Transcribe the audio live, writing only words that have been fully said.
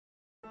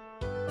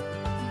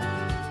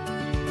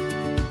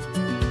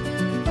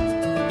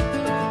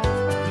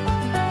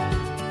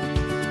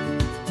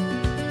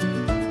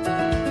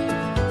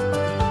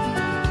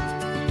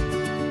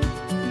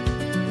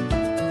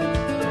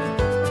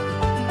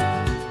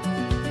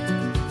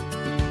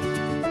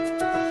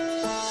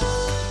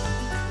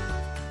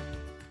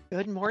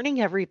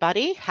morning,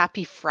 everybody.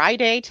 Happy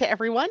Friday to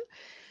everyone.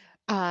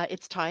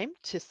 It's time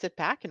to sit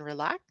back and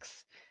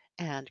relax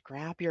and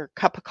grab your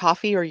cup of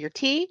coffee or your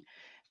tea,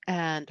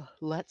 and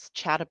let's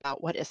chat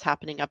about what is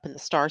happening up in the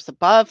stars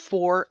above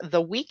for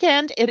the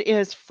weekend. It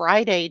is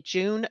Friday,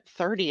 June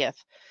 30th.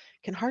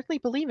 Can hardly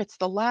believe it's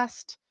the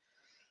last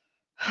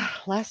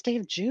day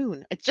of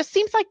June. It just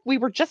seems like we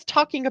were just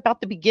talking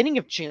about the beginning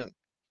of June,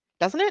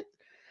 doesn't it?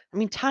 I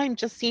mean, time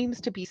just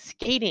seems to be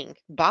skating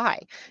by,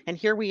 and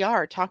here we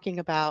are talking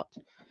about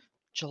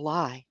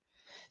July.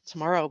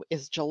 Tomorrow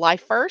is July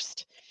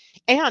 1st.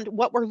 And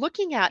what we're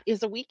looking at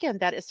is a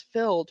weekend that is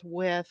filled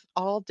with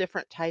all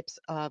different types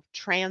of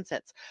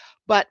transits.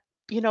 But,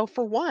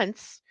 for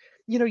once,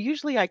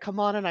 usually I come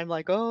on and I'm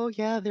like, oh,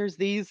 yeah, there's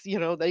these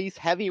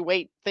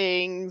heavyweight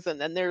things.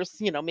 And then there's,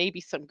 maybe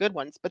some good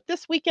ones. But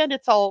this weekend,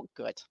 it's all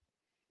good.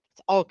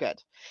 It's all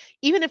good.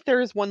 Even if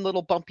there is one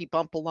little bumpy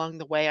bump along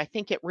the way, I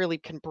think it really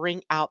can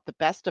bring out the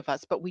best of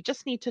us. But we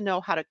just need to know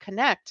how to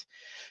connect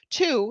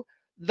to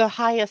the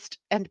highest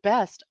and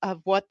best of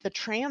what the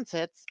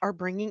transits are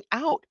bringing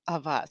out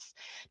of us.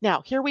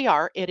 Now, here we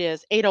are. It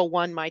is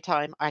 8:01 my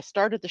time. I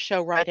started the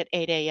show right at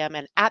 8 a.m.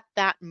 And at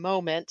that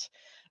moment,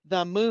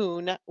 the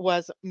moon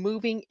was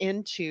moving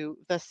into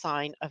the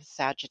sign of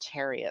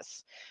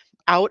Sagittarius,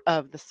 out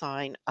of the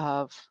sign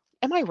of,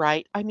 am I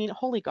right? I mean,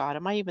 holy God,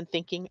 am I even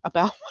thinking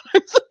about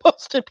what I'm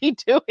supposed to be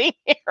doing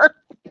here?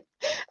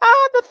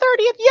 The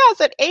 30th,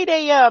 yes, at 8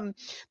 a.m.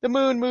 The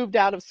moon moved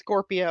out of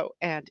Scorpio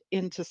and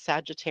into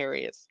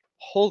Sagittarius.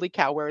 Holy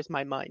cow, where's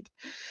my mind?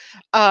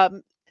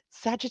 Um,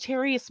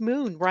 Sagittarius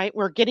moon, right?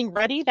 We're getting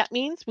ready. That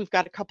means we've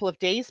got a couple of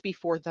days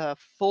before the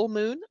full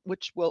moon,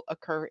 which will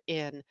occur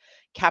in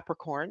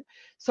Capricorn.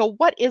 So,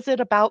 what is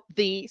it about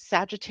the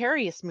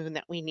Sagittarius moon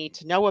that we need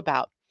to know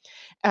about?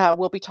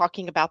 We'll be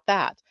talking about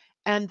that.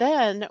 And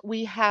then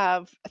we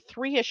have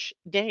three-ish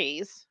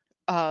days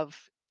of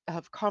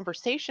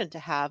conversation to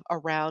have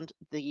around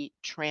the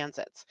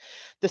transits.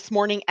 This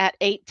morning at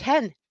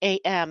 8:10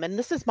 a.m., and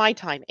this is my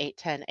time,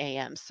 8:10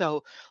 a.m.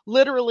 So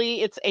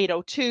literally it's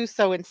 8:02,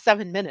 so in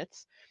 7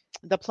 minutes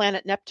the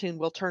planet Neptune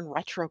will turn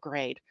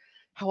retrograde.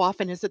 How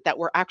often is it that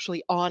we're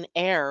actually on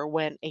air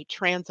when a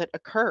transit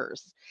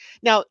occurs?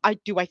 Now, I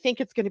think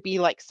it's going to be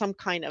like some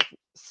kind of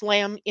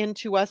slam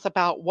into us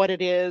about what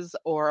it is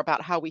or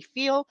about how we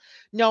feel.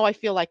 No, I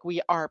feel like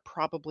we are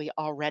probably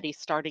already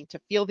starting to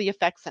feel the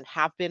effects and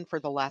have been for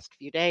the last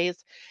few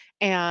days.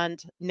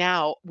 And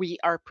now we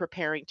are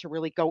preparing to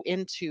really go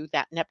into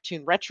that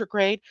Neptune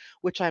retrograde,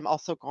 which I'm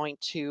also going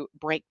to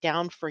break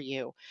down for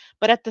you.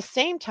 But at the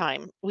same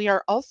time, we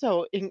are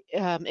also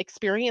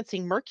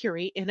experiencing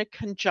Mercury in a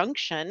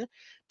conjunction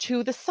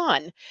to the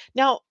sun.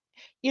 Now,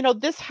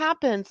 this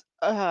happens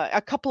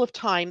a couple of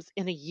times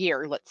in a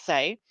year, let's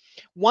say.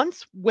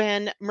 Once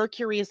when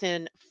Mercury is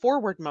in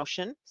forward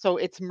motion, so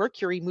it's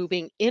Mercury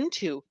moving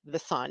into the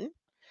sun,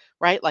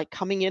 right? Like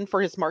coming in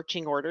for his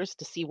marching orders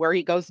to see where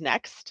he goes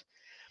next.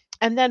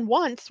 And then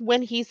once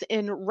when he's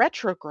in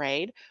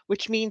retrograde,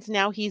 which means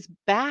now he's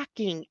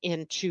backing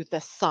into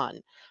the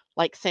sun,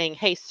 like saying,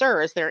 hey,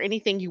 sir, is there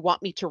anything you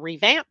want me to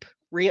revamp,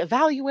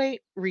 reevaluate,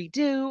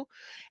 redo?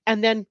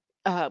 And then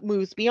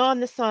moves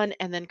beyond the sun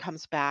and then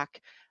comes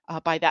back.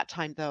 By that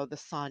time, though, the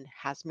sun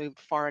has moved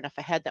far enough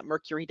ahead that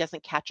Mercury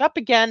doesn't catch up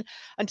again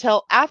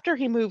until after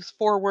he moves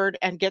forward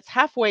and gets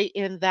halfway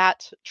in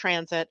that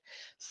transit.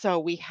 So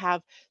we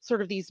have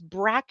sort of these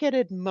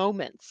bracketed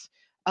moments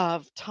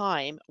of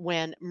time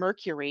when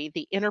Mercury,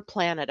 the inner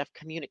planet of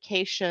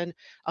communication,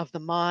 of the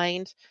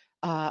mind,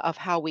 of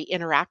how we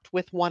interact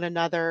with one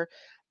another,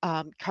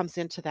 comes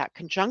into that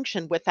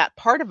conjunction with that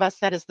part of us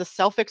that is the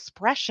self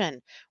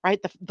expression, right?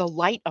 The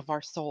light of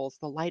our souls,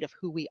 the light of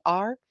who we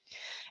are.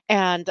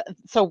 And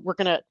so we're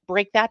going to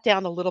break that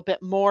down a little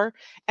bit more.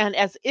 And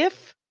as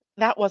if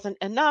that wasn't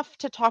enough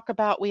to talk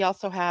about, we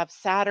also have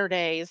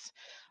Saturday's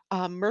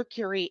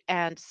Mercury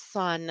and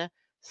Sun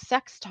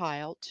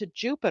sextile to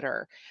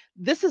Jupiter.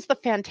 This is the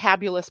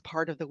fantabulous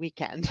part of the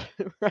weekend,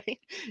 right?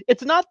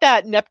 It's not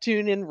that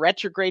Neptune in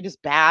retrograde is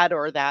bad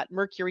or that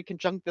Mercury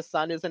conjunct the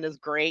Sun isn't as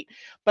great,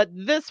 but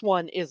this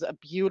one is a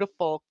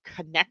beautiful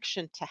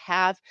connection to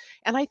have.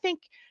 And I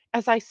think,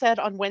 as I said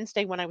on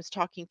Wednesday when I was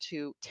talking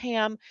to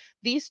Tam,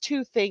 these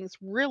two things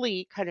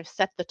really kind of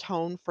set the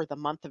tone for the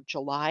month of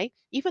July,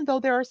 even though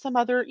there are some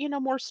other,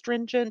 more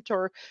stringent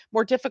or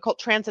more difficult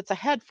transits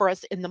ahead for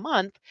us in the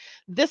month.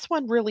 This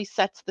one really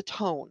sets the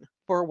tone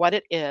for what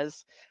it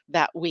is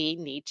that we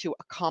need to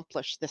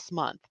accomplish this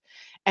month.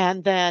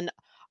 And then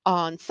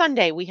on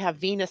Sunday, we have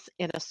Venus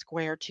in a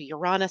square to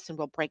Uranus, and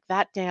we'll break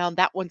that down.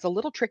 That one's a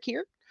little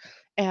trickier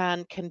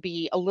and can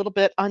be a little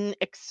bit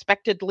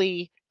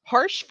unexpectedly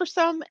harsh for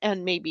some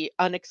and maybe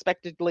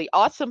unexpectedly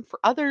awesome for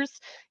others.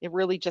 It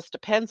really just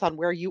depends on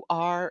where you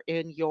are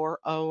in your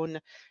own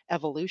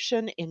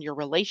evolution, in your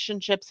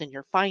relationships, in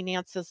your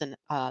finances, and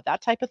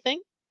that type of thing.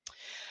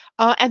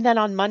 And then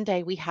on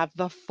Monday, we have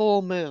the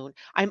full moon.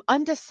 I'm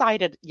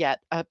undecided yet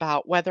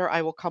about whether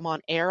I will come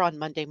on air on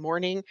Monday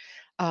morning.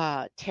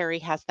 Terry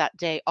has that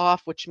day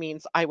off, which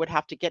means I would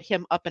have to get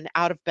him up and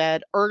out of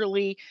bed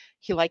early.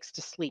 He likes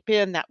to sleep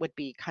in. That would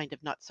be kind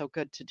of not so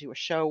good to do a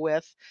show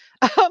with,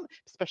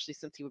 especially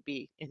since he would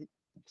be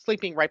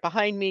sleeping right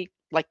behind me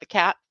like the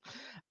cat.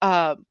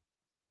 Um,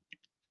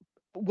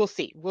 we'll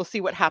see. We'll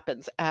see what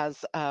happens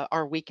as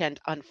our weekend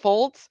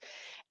unfolds.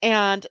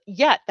 And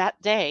yet,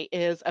 that day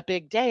is a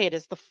big day. It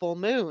is the full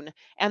moon.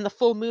 And the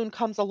full moon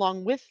comes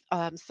along with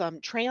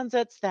some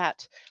transits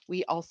that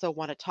we also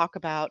want to talk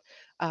about.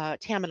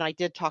 Tam and I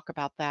did talk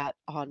about that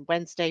on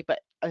Wednesday, but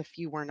if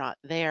you were not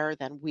there,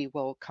 then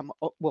we'll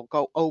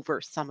go over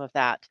some of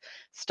that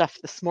stuff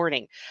this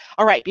morning.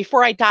 All right,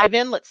 before I dive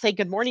in, let's say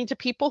good morning to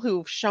people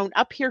who've shown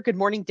up here. Good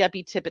morning,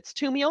 Debbie Tibbetts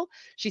Tumiel.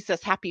 She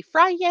says happy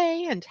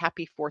Friday and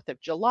happy 4th of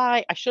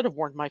July. I should have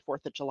worn my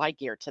 4th of July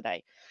gear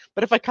today,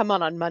 but if I come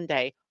on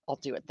Monday, I'll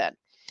do it then.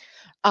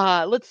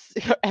 Let's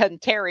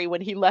and Terry,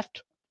 when he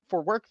left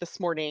for work this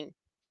morning,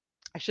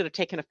 I should have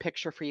taken a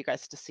picture for you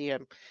guys to see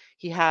him.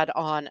 He had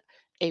on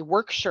a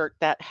work shirt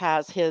that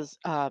has his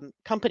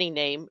company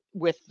name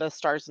with the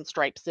stars and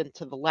stripes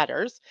into the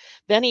letters.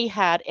 Then he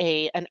had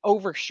an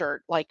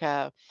overshirt, like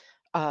a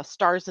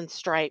stars and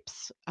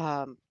stripes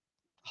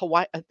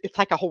Hawaii. It's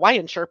like a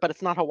Hawaiian shirt, but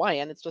it's not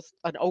Hawaiian. It's just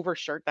an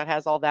overshirt that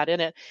has all that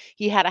in it.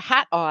 He had a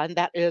hat on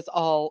that is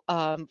all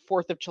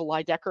 4th of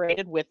July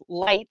decorated with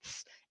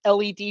lights,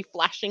 LED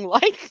flashing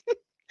lights.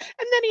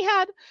 And then he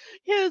had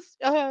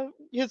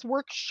his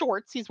work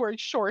shorts. He's wearing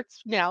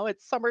shorts now.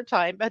 It's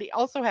summertime, but he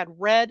also had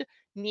red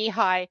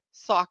knee-high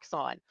socks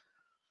on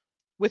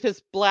with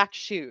his black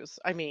shoes.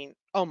 I mean,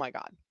 oh my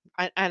God.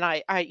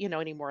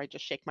 Anymore, I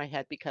just shake my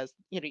head because,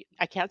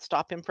 I can't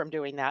stop him from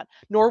doing that,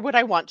 nor would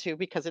I want to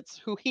because it's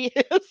who he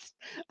is.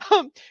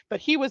 But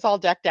he was all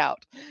decked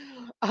out.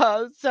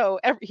 So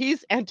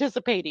he's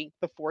anticipating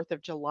the 4th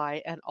of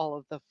July and all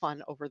of the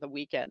fun over the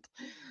weekend.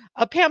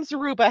 Pam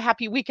Zaruba,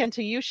 happy weekend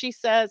to you, she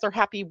says, or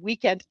happy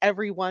weekend,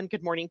 everyone.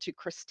 Good morning to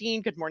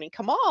Christine. Good morning,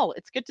 Kamal.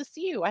 It's good to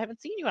see you. I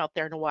haven't seen you out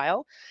there in a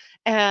while.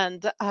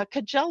 And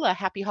Kajella,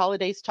 happy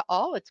holidays to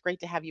all. It's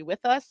great to have you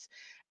with us.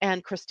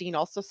 And Christine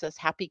also says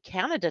happy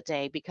Canada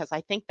Day because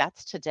I think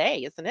that's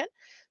today, isn't it?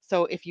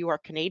 So if you are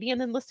Canadian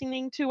and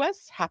listening to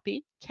us,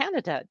 happy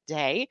Canada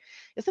Day.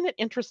 Isn't it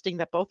interesting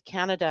that both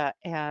Canada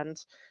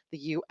and the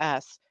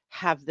US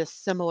have this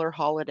similar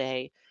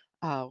holiday,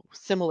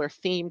 similar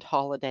themed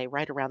holiday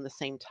right around the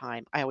same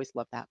time? I always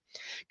love that.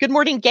 Good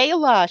morning,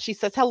 Gayla. She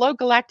says, hello,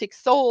 galactic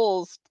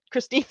souls.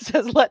 Christine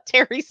says, let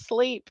Terry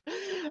sleep.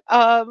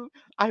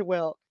 I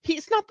will.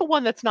 He's not the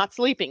one that's not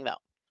sleeping, though.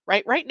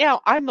 Right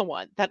now, I'm the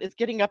one that is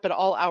getting up at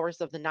all hours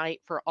of the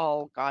night for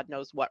all God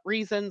knows what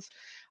reasons.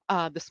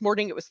 This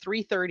morning it was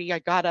 3:30. I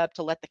got up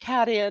to let the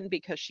cat in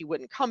because she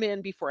wouldn't come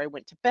in before I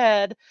went to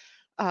bed.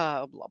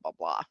 Blah blah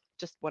blah.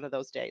 Just one of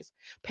those days.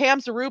 Pam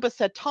Zaruba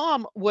said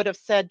Tom would have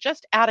said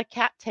just add a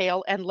cat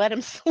tail and let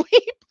him sleep.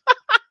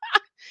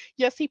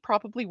 Yes, he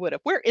probably would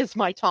have. Where is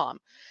my Tom?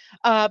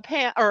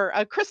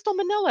 Crystal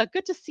Manila,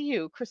 good to see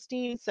you.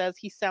 Christine says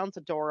he sounds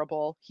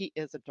adorable. He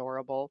is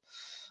adorable.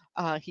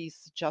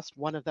 He's just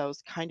one of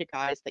those kind of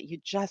guys that you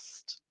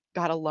just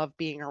gotta love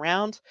being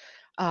around,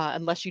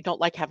 unless you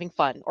don't like having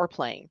fun or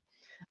playing.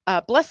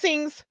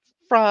 Blessings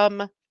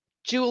from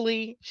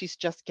Julie. She's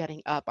just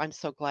getting up. I'm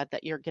so glad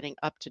that you're getting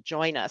up to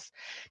join us.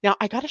 Now,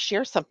 I got to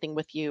share something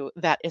with you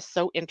that is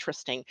so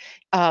interesting.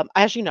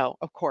 As you know,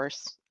 of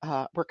course,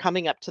 we're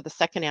coming up to the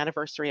second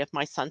anniversary of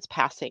my son's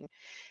passing.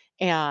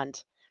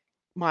 And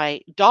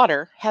my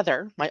daughter,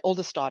 Heather, my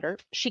oldest daughter,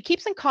 she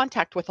keeps in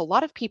contact with a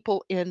lot of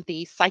people in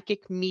the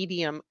psychic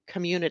medium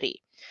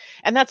community.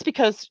 And that's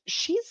because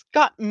she's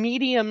got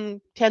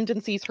medium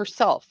tendencies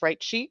herself, right?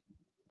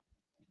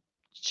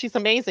 She's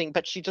amazing,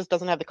 but she just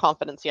doesn't have the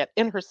confidence yet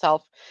in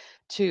herself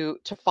to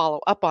follow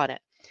up on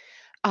it.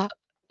 Uh,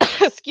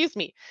 excuse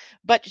me.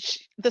 But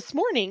this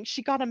morning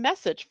she got a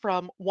message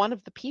from one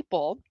of the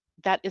people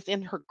that is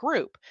in her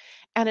group,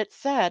 and it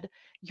said,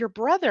 "Your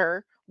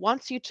brother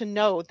wants you to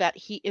know that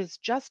he is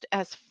just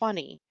as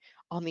funny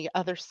on the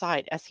other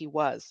side as he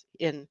was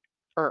in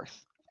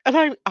Earth."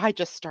 And I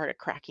just started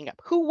cracking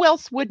up. Who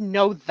else would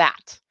know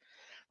that?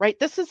 Right?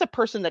 This is a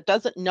person that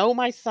doesn't know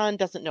my son,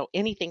 doesn't know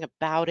anything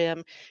about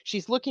him.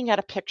 She's looking at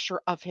a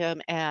picture of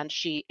him and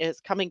she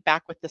is coming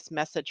back with this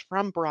message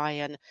from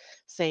Brian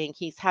saying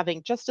he's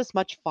having just as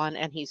much fun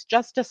and he's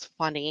just as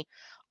funny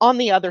on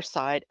the other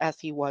side as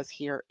he was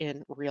here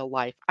in real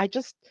life. I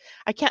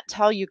can't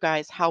tell you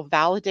guys how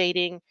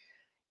validating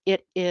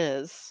it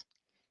is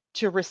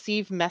to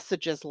receive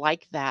messages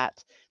like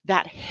that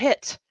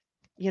hit,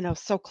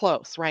 so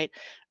close, right?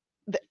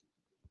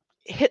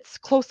 Hits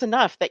close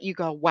enough that you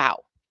go,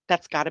 wow,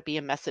 that's got to be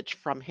a message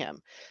from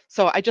him.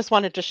 So I just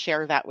wanted to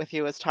share that with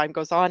you as time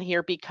goes on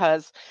here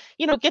because,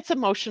 it gets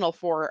emotional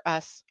for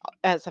us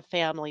as a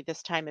family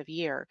this time of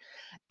year.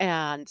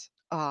 And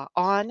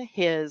on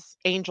his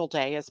Angel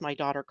Day, as my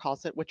daughter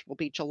calls it, which will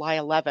be July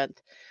 11th,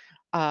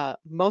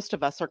 most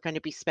of us are going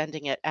to be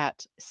spending it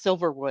at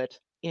Silverwood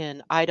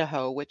in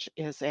Idaho, which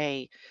is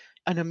an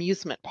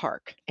amusement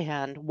park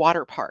and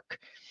water park.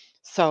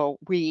 So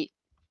we,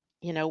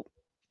 you know,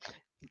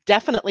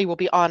 definitely will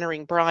be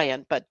honoring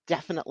Brian, but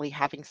definitely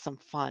having some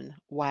fun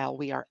while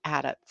we are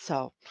at it.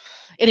 So,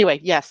 anyway,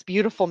 yes,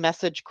 beautiful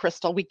message,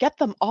 Crystal. We get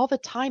them all the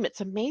time.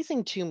 It's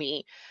amazing to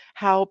me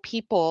how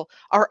people,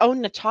 our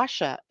own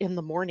Natasha in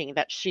the morning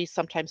that she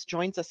sometimes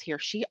joins us here,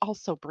 she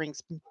also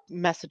brings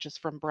messages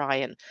from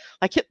Brian.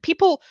 Like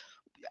people,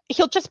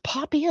 he'll just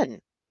pop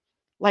in.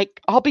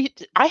 Like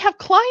I have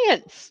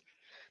clients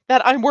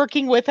that I'm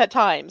working with at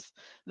times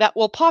that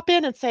will pop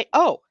in and say,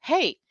 "Oh,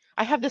 hey,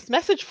 I have this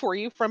message for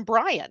you from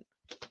Brian."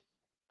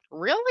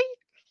 Really?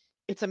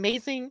 It's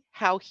amazing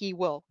how he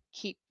will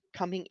keep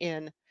coming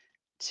in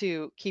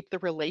to keep the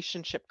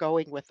relationship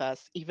going with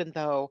us, even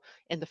though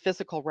in the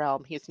physical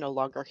realm he's no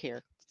longer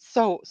here.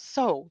 So,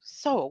 so,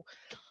 so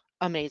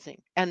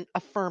amazing and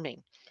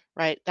affirming,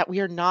 right? That we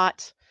are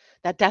not,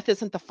 that death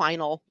isn't the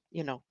final,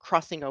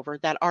 crossing over,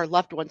 that our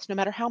loved ones, no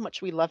matter how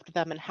much we loved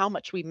them and how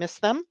much we miss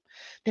them,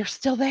 they're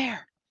still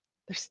there.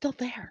 They're still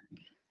there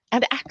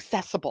and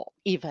accessible,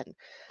 even.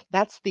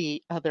 That's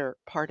the other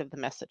part of the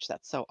message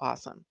that's so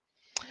awesome.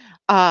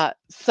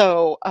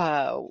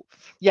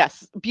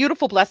 Yes,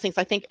 beautiful blessings.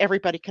 I think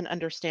everybody can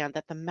understand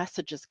that the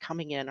messages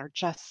coming in are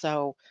just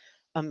so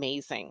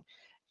amazing.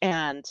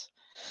 And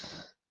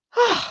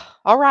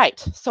all right,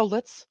 so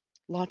let's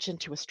launch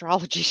into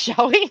astrology,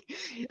 shall we?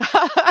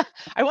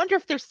 I wonder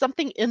if there's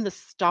something in the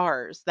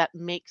stars that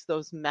makes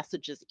those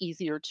messages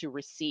easier to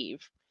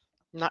receive.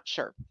 Not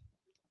sure.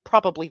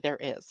 Probably there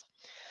is.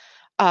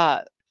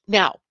 Uh,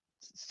 now,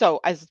 so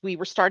as we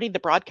were starting the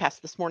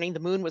broadcast this morning, the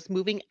moon was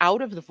moving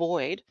out of the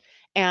void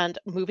and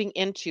moving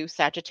into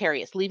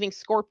Sagittarius, leaving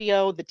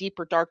Scorpio, the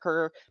deeper,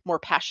 darker, more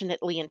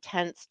passionately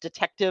intense,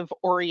 detective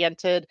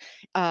oriented,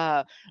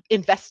 uh,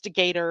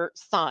 investigator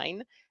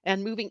sign,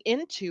 and moving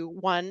into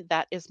one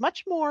that is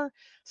much more.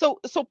 So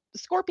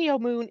Scorpio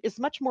moon is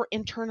much more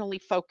internally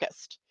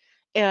focused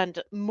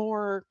and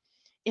more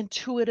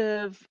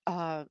intuitive,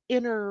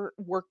 inner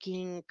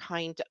working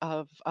kind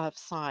of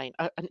sign,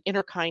 an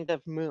inner kind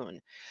of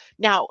moon.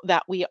 Now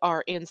that we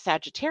are in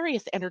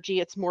Sagittarius energy,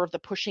 it's more of the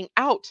pushing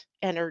out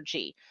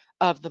energy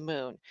of the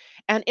moon.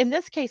 And in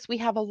this case, we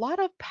have a lot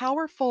of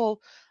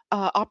powerful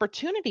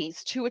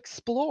opportunities to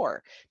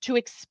explore, to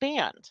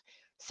expand.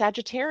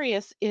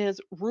 Sagittarius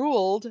is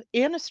ruled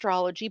in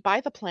astrology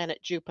by the planet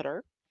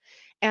Jupiter.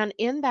 And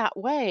in that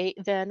way,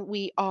 then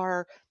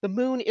the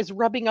moon is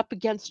rubbing up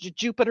against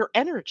Jupiter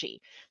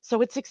energy.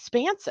 So it's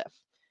expansive.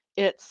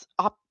 It's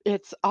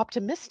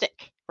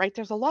optimistic, right?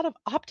 There's a lot of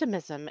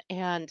optimism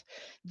and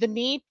the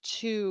need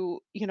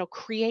to,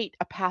 create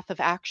a path of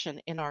action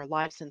in our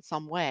lives in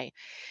some way.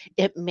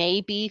 It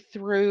may be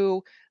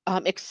through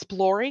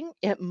exploring,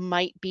 it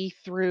might be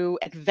through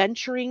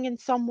adventuring in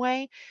some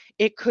way,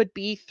 it could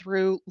be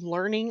through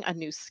learning a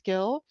new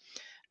skill,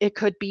 it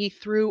could be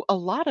through a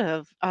lot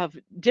of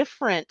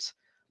different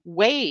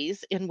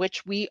ways in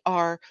which we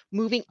are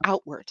moving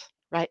outward,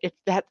 right?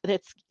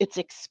 It's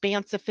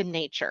expansive in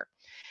nature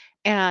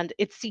and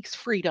it seeks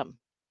freedom,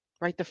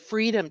 right? The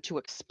freedom to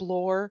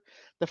explore,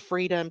 the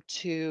freedom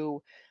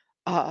to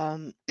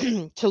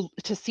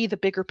to see the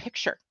bigger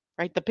picture,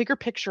 right? The bigger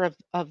picture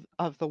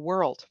of the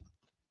world.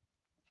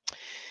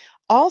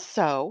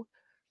 Also,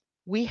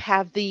 we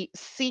have the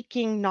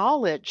seeking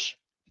knowledge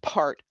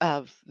part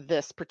of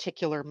this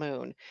particular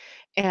moon.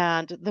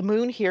 And the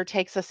moon here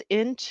takes us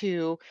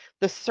into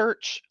the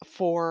search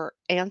for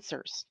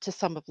answers to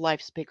some of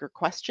life's bigger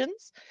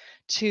questions,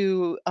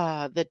 to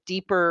the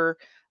deeper,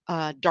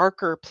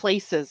 darker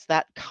places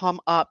that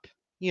come up,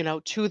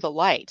 to the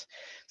light.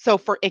 So,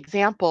 for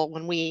example,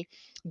 when we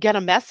get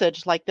a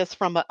message like this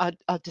from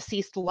a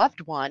deceased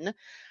loved one,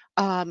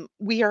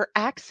 we are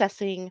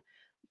accessing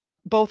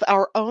both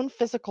our own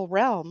physical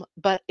realm,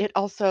 but it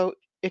also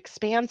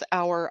expands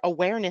our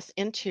awareness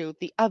into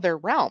the other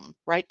realm,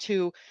 right?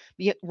 To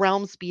the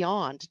realms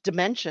beyond,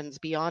 dimensions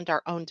beyond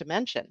our own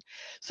dimension.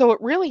 So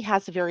it really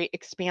has a very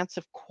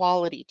expansive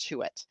quality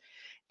to it.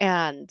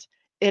 And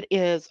it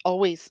is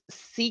always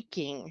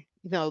seeking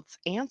those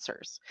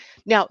answers.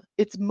 Now,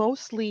 it's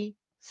mostly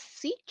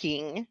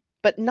seeking,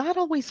 but not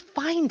always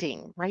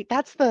finding, right?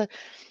 That's the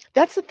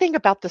thing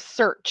about the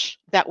search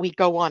that we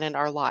go on in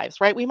our lives,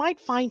 right? We might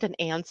find an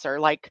answer.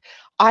 Like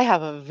I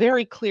have a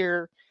very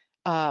clear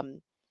um,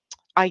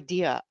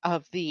 idea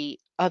of the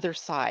other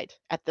side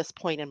at this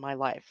point in my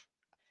life,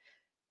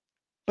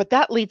 but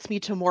that leads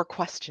me to more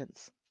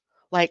questions.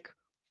 Like,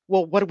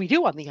 well, what do we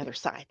do on the other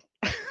side?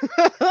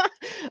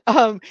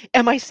 Am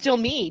I still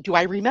me? Do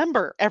I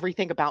remember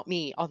everything about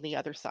me on the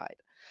other side?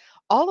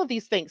 All of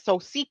these things. So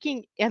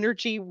seeking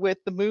energy with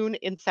the moon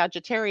in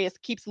Sagittarius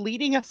keeps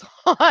leading us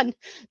on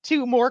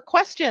to more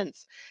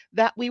questions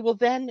that we will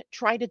then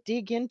try to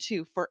dig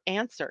into for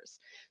answers.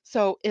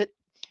 So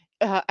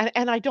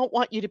and I don't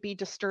want you to be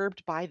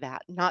disturbed by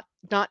that. Not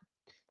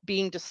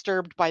being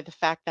disturbed by the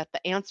fact that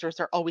the answers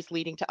are always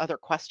leading to other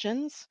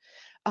questions,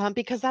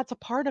 because that's a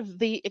part of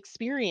the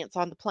experience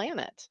on the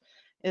planet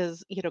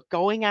is,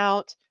 going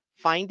out,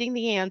 finding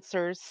the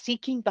answers,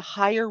 seeking the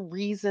higher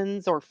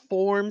reasons or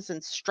forms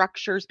and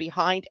structures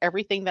behind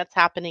everything that's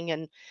happening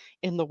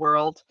in the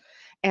world.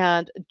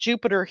 And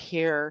Jupiter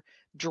here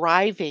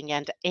driving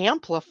and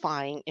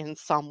amplifying in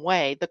some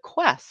way the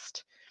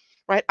quest,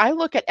 right? I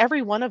look at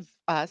every one of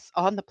us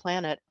on the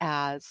planet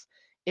as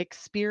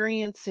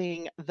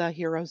experiencing the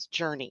hero's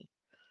journey,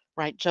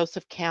 right?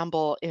 Joseph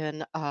Campbell,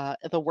 in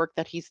the work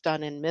that he's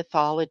done in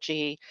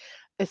mythology,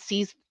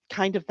 sees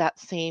kind of that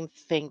same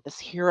thing, this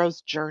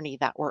hero's journey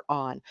that we're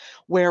on,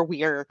 where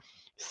we are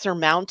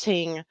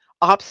surmounting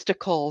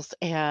obstacles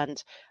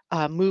and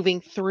moving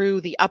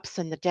through the ups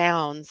and the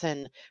downs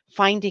and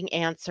finding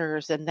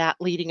answers, and that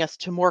leading us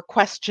to more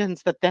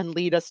questions that then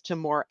lead us to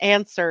more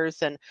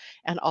answers, and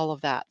all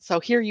of that. So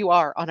here you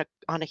are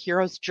on a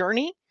hero's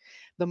journey.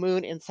 The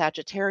moon in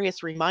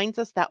Sagittarius reminds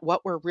us that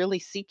what we're really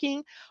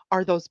seeking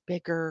are those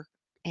bigger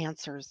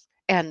answers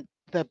and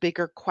the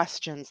bigger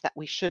questions that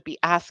we should be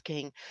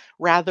asking,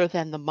 rather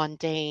than the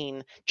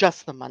mundane,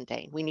 just the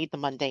mundane. We need the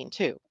mundane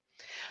too.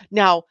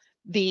 Now,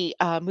 the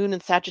moon in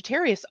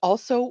Sagittarius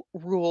also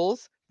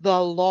rules the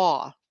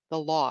law.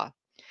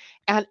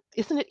 And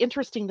isn't it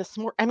interesting this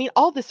morning? I mean,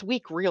 all this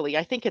week, really,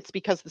 I think it's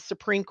because the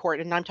Supreme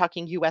Court, and I'm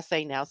talking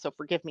USA now, so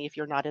forgive me if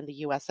you're not in the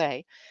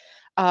USA,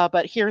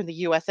 but here in the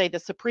USA, the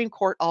Supreme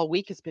Court all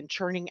week has been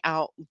churning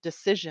out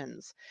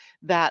decisions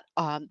that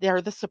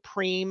they're the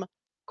Supreme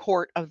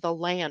Court of the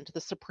land,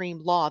 the supreme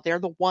law. They're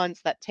the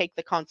ones that take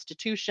the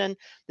Constitution,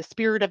 the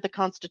spirit of the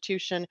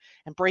Constitution,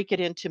 and break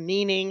it into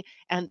meaning,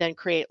 and then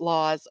create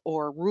laws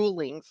or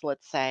rulings,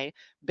 let's say,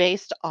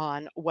 based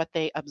on what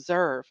they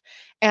observe.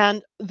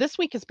 And this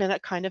week has been a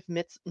kind of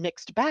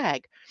mixed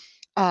bag.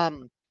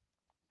 Um,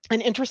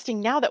 and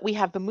interesting, now that we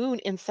have the moon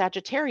in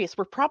Sagittarius,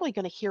 we're probably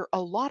going to hear a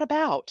lot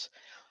about,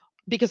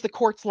 because the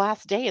court's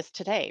last day is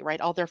today,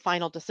 right? All their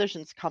final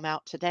decisions come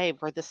out today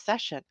for this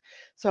session.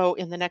 So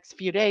in the next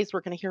few days, we're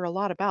going to hear a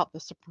lot about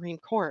the Supreme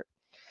Court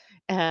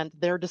and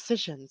their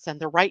decisions, and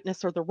the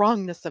rightness or the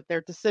wrongness of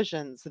their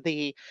decisions,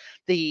 the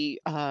the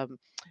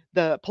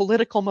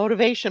political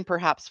motivation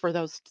perhaps for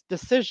those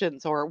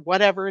decisions, or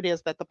whatever it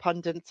is that the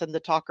pundits and the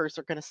talkers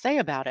are going to say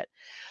about it.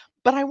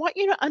 But I want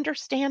you to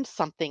understand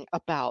something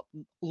about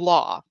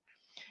law,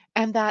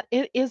 and that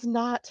it is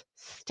not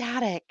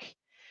static,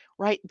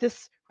 right?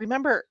 This,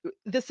 remember,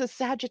 this is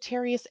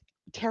Sagittarius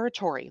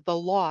territory. The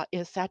law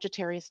is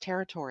Sagittarius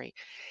territory.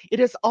 It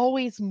is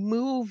always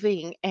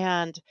moving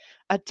and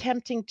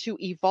attempting to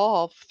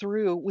evolve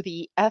through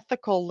the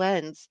ethical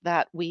lens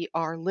that we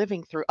are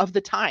living through, of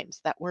the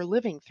times that we're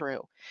living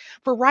through,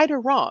 for right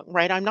or wrong,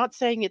 right? I'm not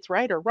saying it's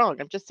right or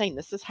wrong. I'm just saying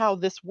this is how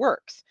this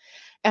works.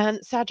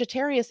 And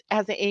Sagittarius,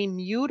 as a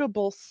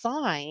mutable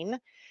sign,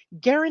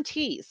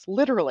 guarantees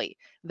literally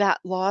that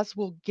laws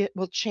will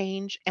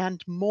change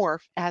and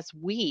morph as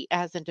we,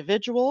 as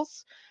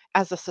individuals,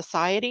 as a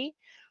society,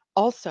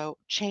 also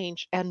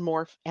change and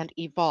morph and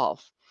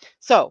evolve.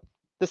 So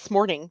this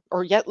morning,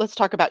 or yet let's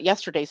talk about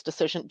yesterday's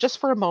decision just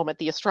for a moment.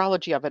 The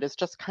astrology of it is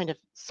just kind of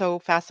so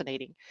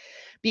fascinating,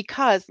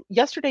 because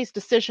yesterday's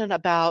decision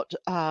about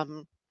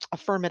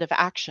affirmative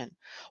action,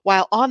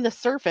 while on the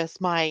surface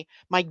my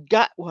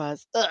gut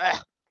was,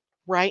 ugh,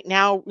 right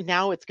now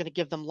it's going to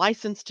give them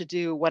license to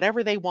do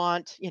whatever they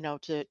want,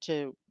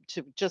 to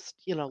just,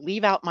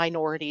 leave out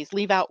minorities,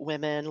 leave out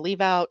women,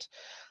 leave out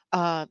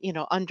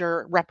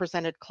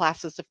underrepresented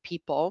classes of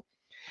people.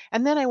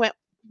 And then I went,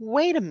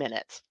 wait a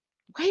minute,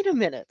 wait a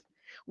minute.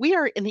 We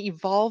are an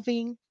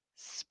evolving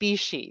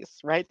species,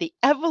 right? The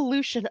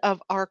evolution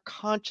of our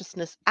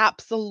consciousness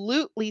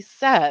absolutely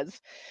says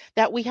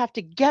that we have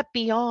to get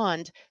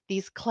beyond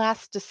these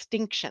class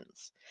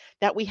distinctions,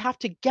 that we have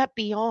to get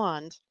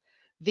beyond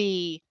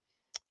the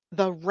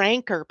the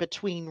rancor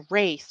between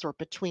race, or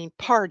between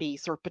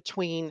parties, or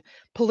between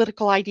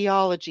political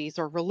ideologies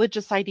or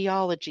religious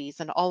ideologies,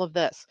 and all of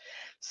this.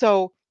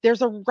 So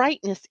there's a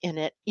rightness in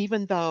it,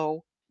 even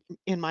though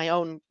in my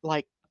own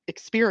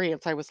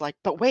experience I was like,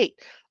 but wait,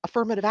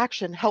 affirmative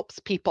action helps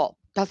people,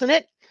 doesn't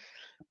it?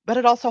 But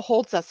it also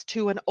holds us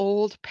to an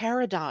old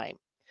paradigm.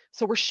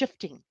 So we're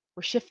shifting,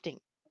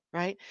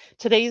 right?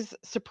 Today's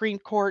Supreme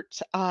Court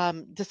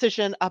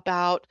decision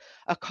about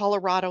a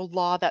Colorado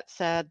law that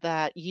said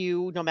that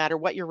you, no matter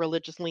what your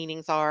religious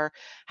leanings are,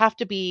 have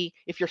to be,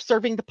 if you're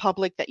serving the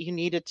public, that you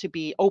needed to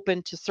be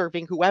open to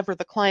serving whoever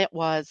the client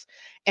was.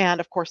 And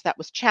of course, that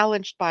was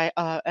challenged by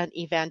an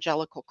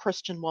evangelical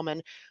Christian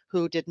woman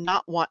who did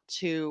not want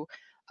to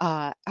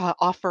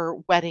offer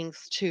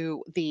weddings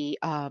to the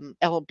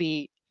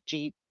LGBTQ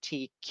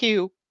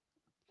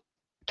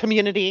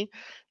community.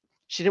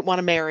 She didn't want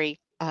to marry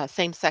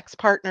same sex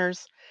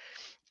partners.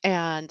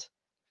 And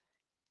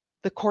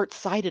the court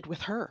sided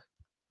with her.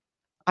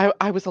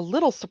 I was a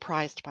little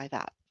surprised by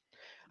that.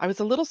 I was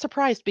a little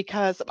surprised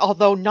because,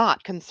 although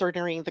not,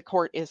 considering the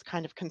court is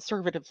kind of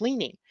conservative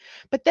leaning.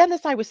 But then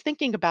as I was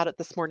thinking about it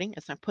this morning,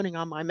 as I'm putting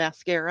on my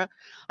mascara,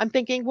 I'm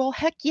thinking, well,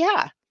 heck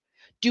yeah.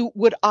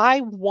 Would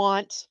I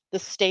want the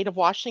state of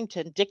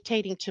Washington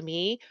dictating to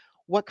me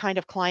what kind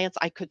of clients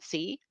I could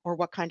see, or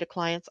what kind of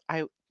clients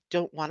I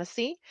don't want to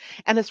see?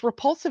 And as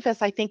repulsive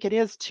as I think it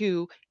is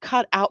to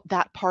cut out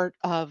that part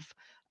of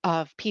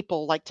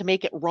people, like to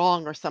make it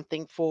wrong or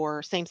something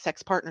for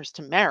same-sex partners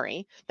to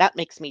marry, that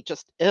makes me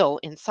just ill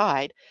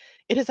inside.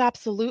 It is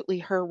absolutely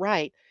her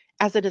right,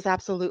 as it is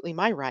absolutely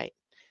my right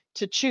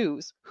to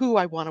choose who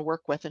I want to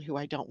work with and who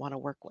I don't want to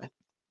work with.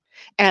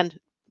 And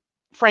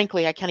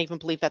frankly, I can't even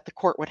believe that the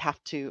court would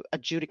have to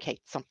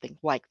adjudicate something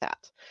like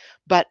that.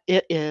 But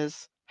it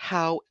is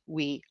how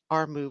we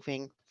are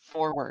moving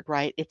forward,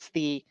 right? It's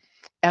the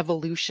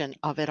evolution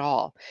of it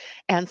all.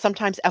 And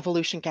sometimes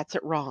evolution gets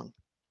it wrong,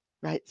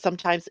 right?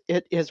 Sometimes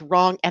it is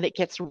wrong and it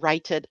gets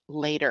righted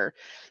later.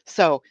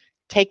 So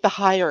take the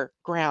higher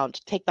ground,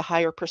 take the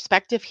higher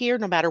perspective here,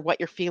 no matter what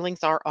your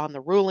feelings are on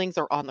the rulings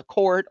or on the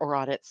court or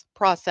on its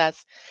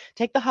process.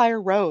 Take the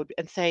higher road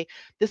and say,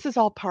 this is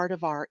all part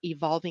of our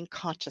evolving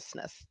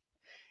consciousness.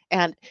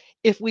 And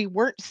if we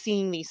weren't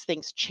seeing these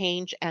things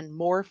change and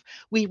morph,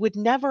 we would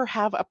never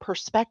have a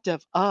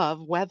perspective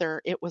of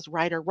whether it was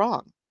right or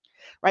wrong,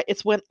 right?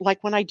 It's when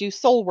I do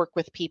soul work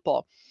with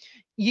people,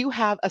 you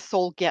have a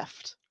soul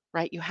gift,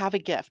 right? You have a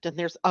gift, and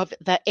there's of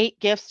the 8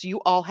 gifts, you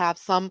all have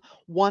some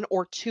one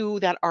or two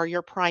that are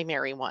your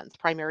primary ones,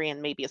 primary and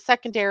maybe a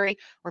secondary,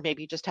 or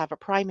maybe you just have a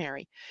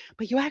primary.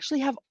 But you actually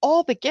have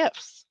all the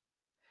gifts,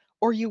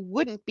 or you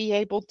wouldn't be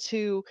able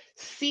to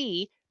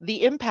see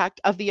the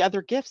impact of the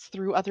other gifts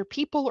through other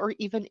people or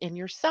even in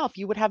yourself.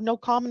 You would have no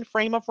common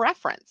frame of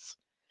reference.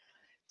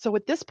 So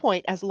at this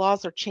point, as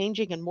laws are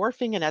changing and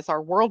morphing, and as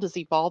our world is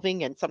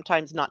evolving and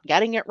sometimes not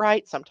getting it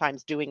right,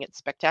 sometimes doing it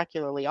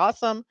spectacularly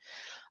awesome,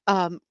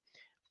 um,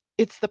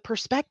 it's the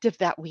perspective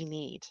that we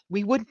need.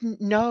 We wouldn't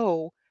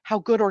know how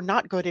good or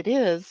not good it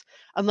is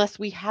unless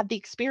we had the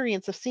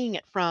experience of seeing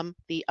it from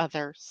the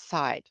other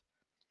side.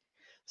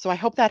 So I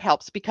hope that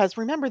helps, because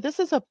remember, this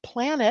is a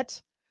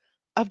planet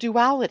of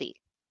duality,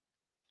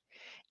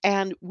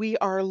 and we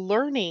are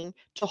learning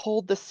to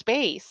hold the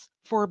space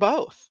for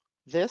both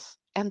this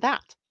and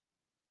that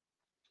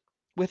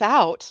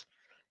without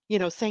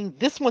saying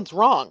this one's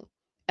wrong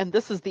and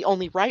this is the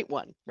only right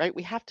one, right?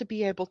 We have to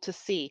be able to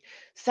see.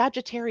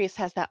 Sagittarius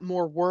has that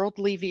more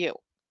worldly view,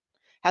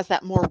 has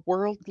that more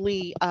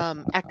worldly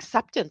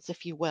acceptance,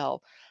 if you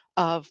will,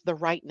 of the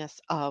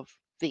rightness of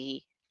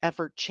the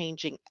ever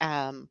changing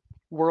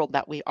world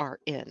that we are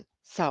in.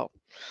 So,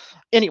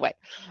 anyway,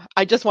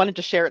 I just wanted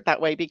to share it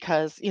that way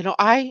because,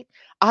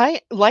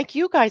 I like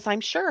you guys,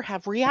 I'm sure,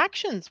 have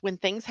reactions when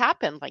things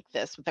happen like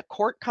this, with the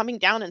court coming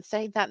down and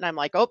saying that, and I'm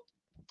like, oh,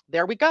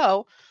 there we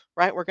go,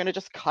 right? We're going to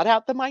just cut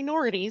out the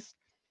minorities.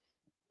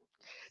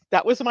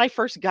 That was my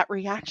first gut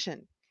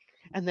reaction.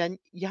 And then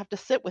you have to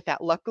sit with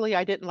that. Luckily,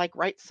 I didn't like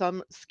write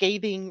some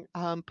scathing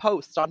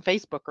post on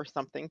Facebook or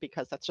something,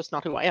 because that's just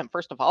not who I am,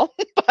 first of all.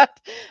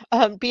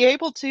 But be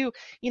able to,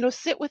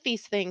 sit with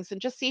these things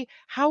and just see,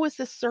 how is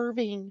this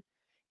serving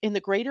in the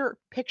greater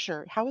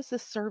picture? How is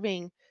this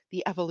serving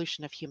the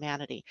evolution of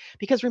humanity?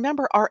 Because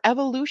remember, our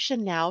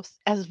evolution now,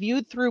 as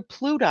viewed through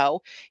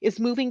Pluto, is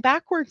moving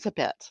backwards a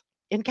bit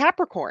in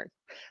Capricorn,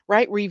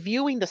 right?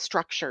 Reviewing the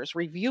structures,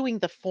 reviewing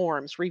the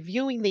forms,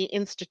 reviewing the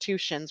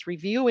institutions,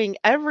 reviewing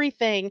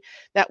everything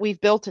that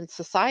we've built in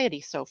society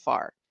so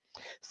far,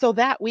 so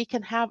that we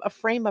can have a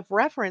frame of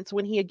reference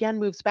when he again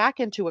moves back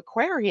into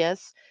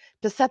Aquarius,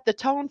 to set the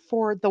tone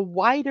for the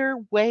wider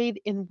way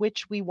in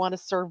which we want to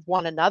serve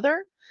one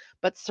another,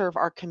 but serve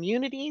our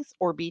communities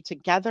or be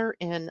together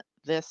in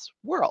this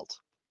world.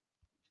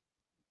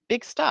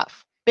 Big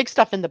stuff. Big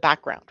stuff in the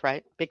background,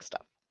 right? Big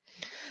stuff.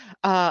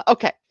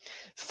 Okay.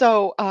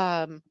 So,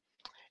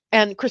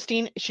 and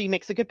Christine, she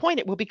makes a good point.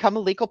 It will become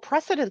a legal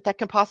precedent that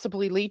can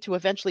possibly lead to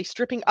eventually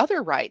stripping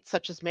other rights,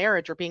 such as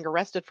marriage or being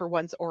arrested for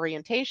one's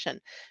orientation.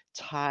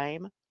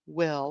 Time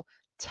will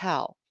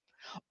tell.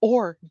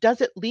 Or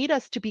does it lead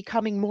us to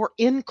becoming more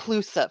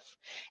inclusive,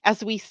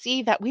 as we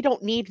see that we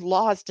don't need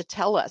laws to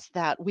tell us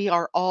that we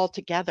are all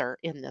together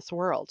in this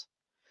world?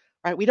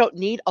 Right? We don't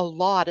need a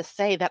law to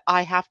say that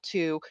I have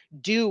to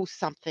do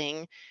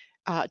something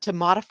to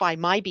modify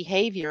my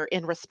behavior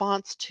in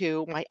response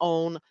to my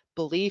own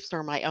beliefs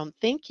or my own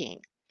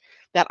thinking,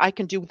 that I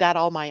can do that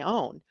all my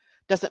own.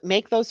 Does it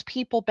make those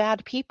people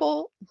bad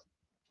people?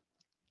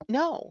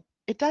 No,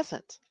 it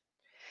doesn't.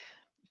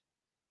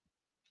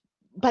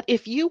 But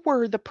if you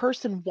were the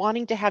person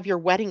wanting to have your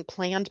wedding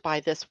planned by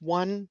this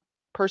one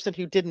person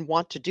who didn't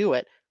want to do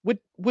it,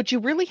 would you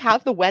really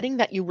have the wedding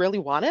that you really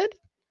wanted?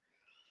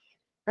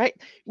 Right?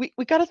 We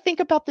got to think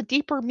about the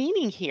deeper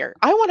meaning here.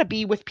 I want to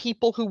be with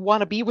people who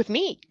want to be with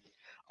me,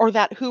 or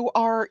that who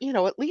are,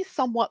 at least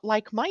somewhat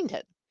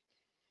like-minded.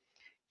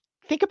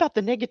 Think about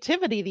the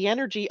negativity, the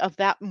energy of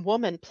that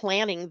woman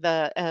planning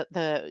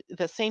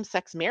the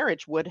same-sex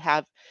marriage would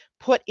have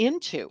put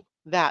into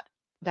that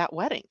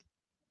wedding.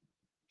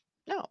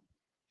 No,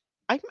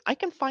 I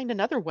can find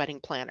another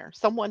wedding planner,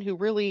 someone who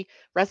really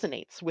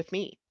resonates with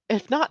me.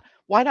 If not,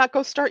 why not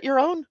go start your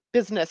own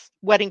business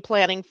wedding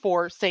planning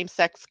for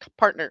same-sex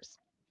partners?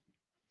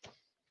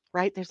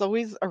 Right? There's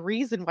always a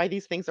reason why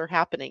these things are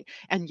happening.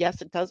 And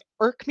yes, it does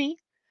irk me,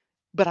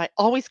 but I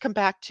always come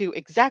back to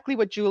exactly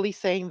what Julie's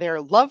saying there.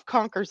 Love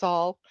conquers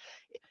all,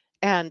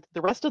 and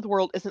the rest of the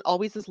world isn't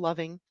always as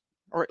loving,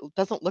 or it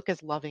doesn't look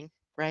as loving,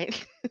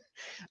 right?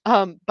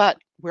 But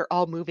we're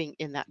all moving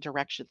in that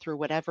direction through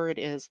whatever it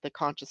is the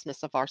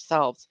consciousness of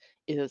ourselves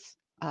is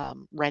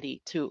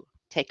ready to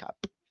take up.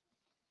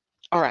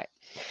 All right.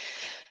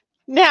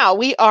 Now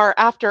we are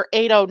after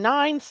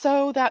 8:09,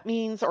 so that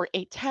means, or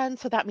 8:10,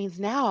 so that means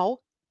now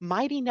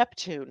mighty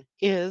Neptune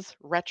is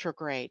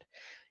retrograde.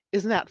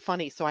 Isn't that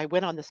funny? So I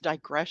went on this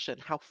digression.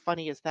 How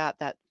funny is that?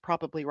 That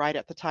probably right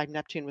at the time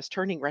Neptune was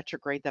turning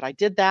retrograde that I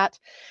did that.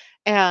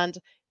 And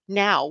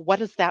now, what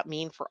does that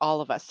mean for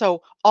all of us?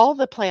 So, all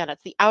the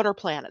planets, the outer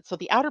planets. So,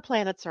 the outer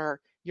planets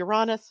are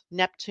Uranus,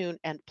 Neptune,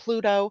 and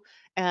Pluto,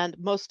 and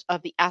most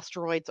of the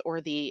asteroids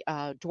or the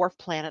dwarf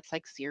planets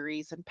like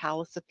Ceres and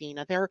Pallas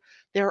Athena.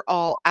 They're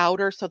all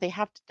outer, so they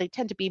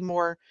tend to be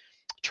more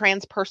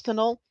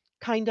transpersonal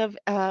kind of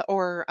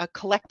or a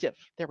collective.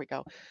 There we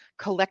go,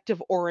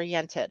 collective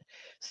oriented.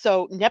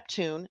 So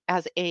Neptune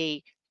as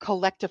a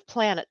collective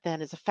planet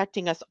then is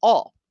affecting us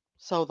all.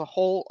 So the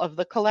whole of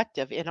the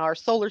collective in our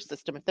solar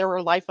system, if there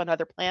were life on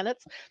other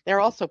planets, they're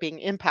also being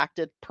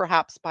impacted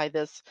perhaps by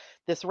this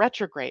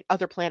retrograde,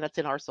 other planets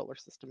in our solar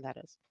system, that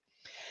is.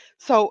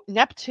 So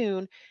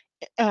Neptune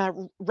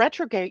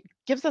retrograde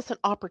gives us an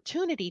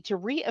opportunity to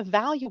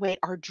reevaluate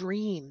our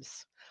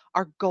dreams,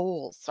 our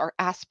goals, our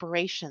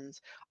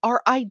aspirations,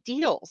 our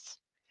ideals,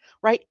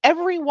 right?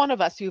 Every one of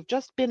us who've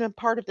just been a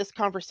part of this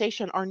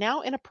conversation are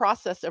now in a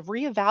process of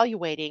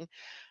reevaluating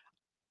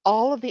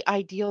all of the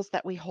ideals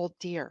that we hold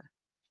dear.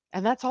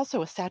 And that's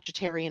also a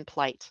Sagittarian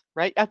plight,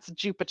 right? That's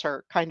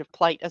Jupiter kind of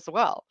plight as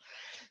well.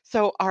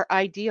 So, our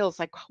ideals,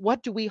 like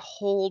what do we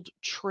hold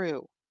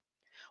true?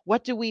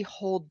 What do we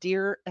hold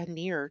dear and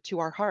near to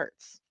our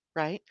hearts,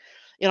 right?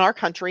 In our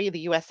country, the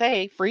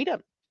USA,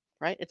 freedom,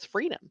 right? It's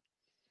freedom.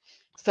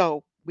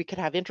 So we could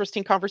have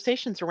interesting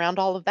conversations around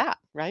all of that,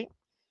 right?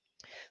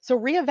 So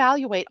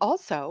reevaluate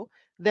also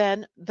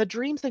then the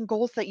dreams and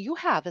goals that you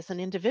have as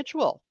an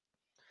individual,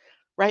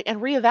 right?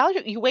 And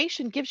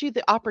reevaluation gives you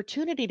the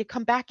opportunity to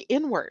come back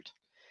inward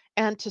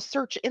and to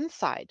search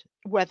inside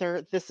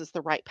whether this is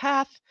the right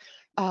path.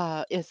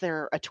 Is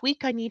there a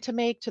tweak I need to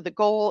make to the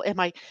goal? Am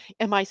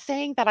I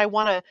saying that I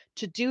want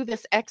to do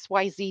this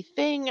XYZ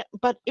thing,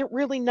 but it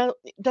really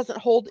doesn't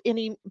hold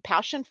any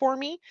passion for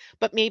me?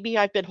 But maybe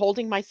I've been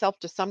holding myself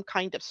to some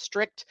kind of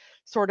strict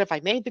sort of,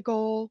 I made the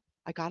goal,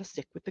 I got to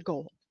stick with the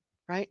goal,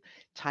 right?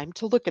 Time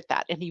to look at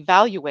that and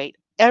evaluate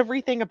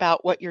everything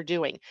about what you're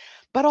doing.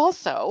 But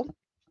also,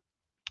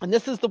 and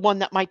this is the one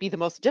that might be the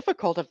most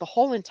difficult of the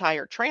whole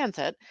entire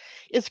transit,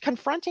 is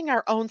confronting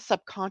our own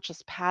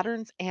subconscious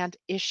patterns and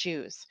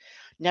issues.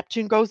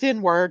 Neptune goes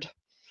inward,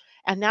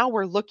 and now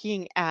we're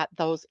looking at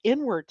those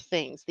inward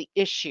things, the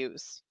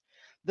issues,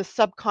 the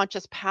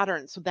subconscious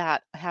patterns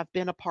that have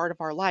been a part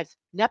of our lives.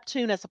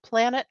 Neptune as a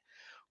planet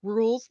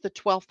rules the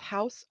 12th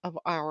house of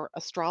our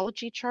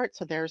astrology chart.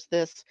 So there's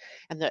this,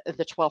 and the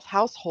 12th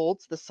house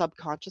holds the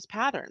subconscious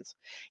patterns.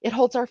 It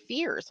holds our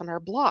fears and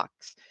our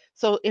blocks.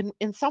 So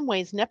in some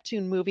ways,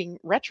 Neptune moving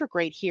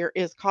retrograde here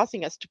is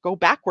causing us to go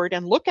backward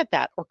and look at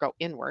that, or go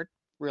inward,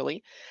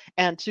 really,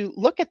 and to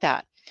look at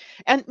that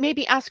and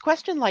maybe ask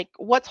question like,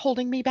 what's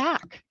holding me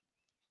back?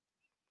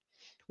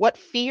 What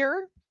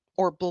fear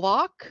or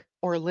block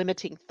or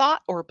limiting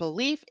thought or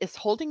belief is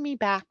holding me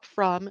back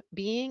from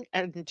being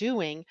and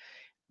doing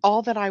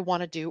all that I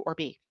want to do or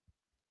be,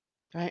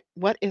 right?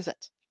 What is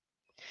it?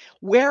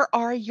 Where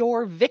are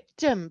your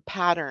victim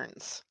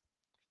patterns?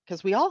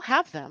 Because we all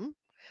have them.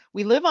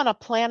 We live on a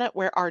planet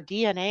where our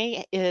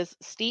DNA is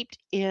steeped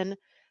in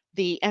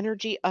the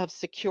energy of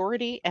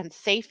security and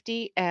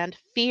safety and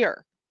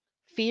fear.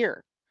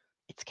 Fear.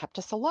 It's kept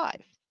us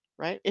alive,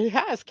 right? It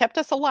has kept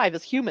us alive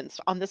as humans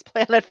on this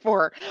planet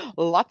for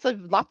lots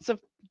of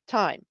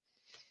time.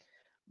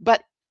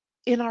 But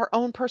in our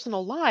own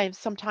personal lives,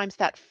 sometimes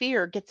that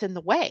fear gets in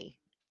the way,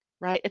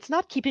 right? It's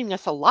not keeping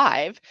us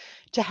alive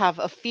to have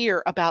a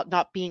fear about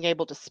not being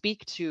able to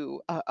speak to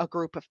a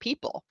group of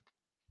people.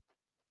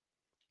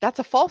 That's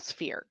a false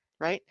fear,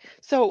 right?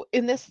 So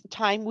in this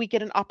time, we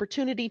get an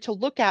opportunity to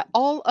look at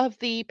all of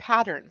the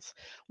patterns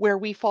where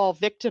we fall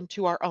victim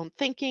to our own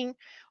thinking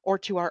or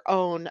to our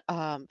own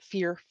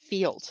fear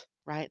field.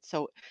 Right.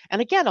 So, and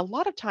again, a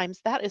lot of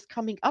times that is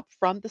coming up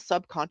from the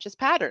subconscious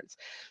patterns.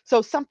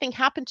 So, something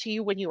happened to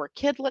you when you were a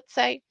kid, let's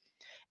say,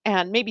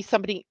 and maybe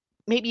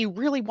you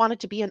really wanted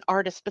to be an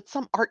artist, but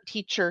some art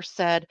teacher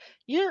said,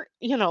 you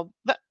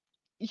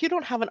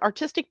don't have an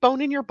artistic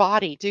bone in your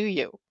body, do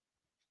you?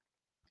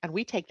 And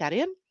we take that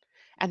in,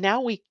 and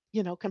now we,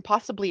 can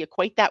possibly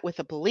equate that with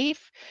a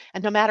belief.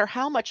 And no matter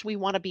how much we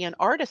want to be an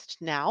artist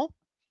now,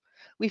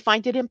 we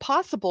find it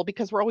impossible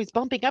because we're always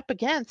bumping up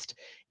against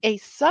a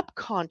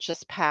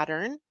subconscious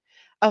pattern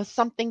of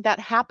something that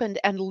happened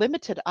and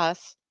limited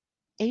us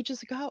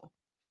ages ago,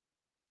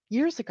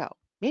 years ago,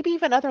 maybe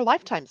even other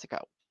lifetimes ago.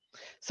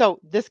 So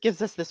this gives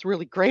us this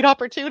really great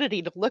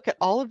opportunity to look at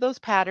all of those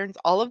patterns,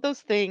 all of those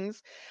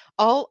things,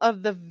 all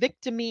of the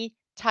victimy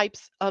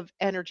types of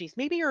energies.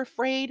 Maybe you're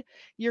afraid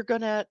you're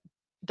going to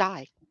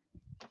die.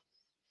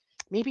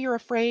 Maybe you're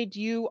afraid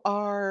you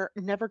are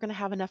never going to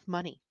have enough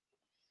money.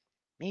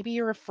 Maybe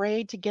you're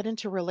afraid to get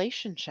into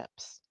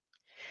relationships.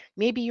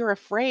 Maybe you're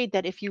afraid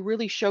that if you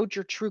really showed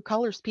your true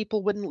colors,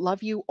 people wouldn't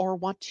love you or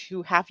want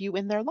to have you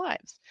in their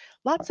lives.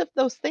 Lots of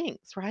those things,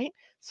 right?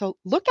 So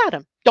look at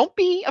them. Don't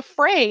be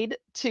afraid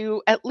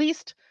to at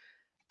least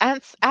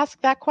ask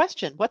that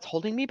question. What's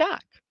holding me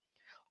back?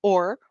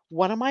 Or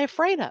what am I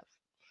afraid of?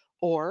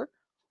 Or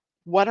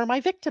what are my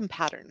victim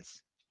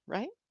patterns?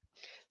 Right?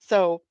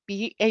 So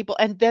be able,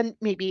 and then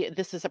maybe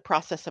this is a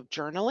process of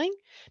journaling.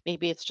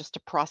 Maybe it's just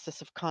a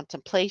process of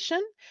contemplation.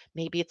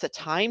 Maybe it's a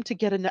time to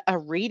get a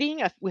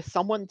reading with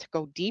someone to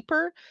go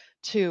deeper,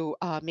 to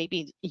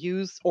maybe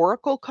use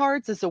oracle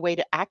cards as a way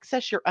to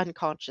access your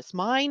unconscious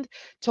mind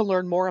to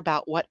learn more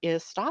about what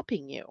is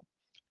stopping you.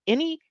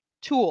 Any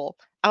tool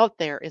out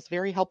there is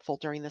very helpful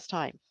during this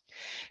time.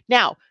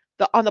 Now,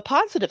 on the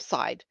positive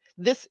side,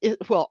 this is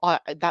well,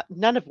 that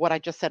none of what I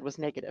just said was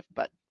negative,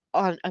 but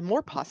on a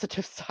more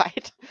positive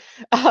side,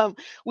 um,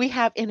 we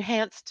have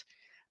enhanced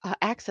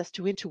access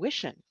to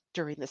intuition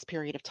during this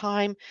period of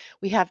time.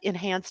 We have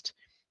enhanced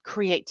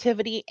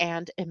creativity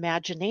and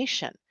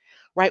imagination,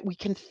 right? We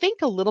can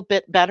think a little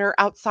bit better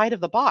outside of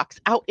the box,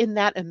 out in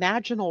that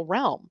imaginal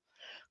realm,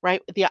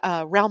 right? The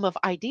realm of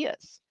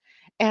ideas.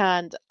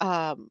 And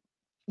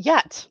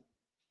yet,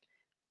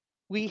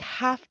 we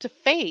have to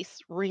face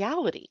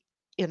reality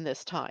in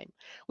this time.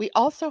 We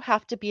also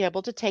have to be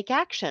able to take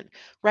action,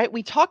 right?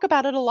 We talk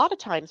about it a lot of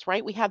times,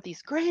 right? We have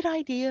these great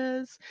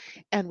ideas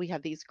and we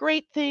have these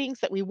great things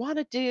that we want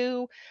to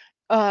do.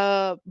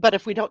 But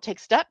if we don't take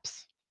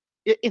steps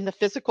in the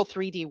physical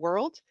 3D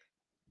world,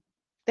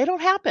 they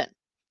don't happen,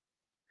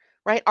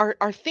 right?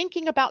 Our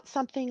thinking about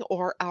something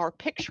or our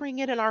picturing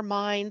it in our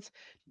minds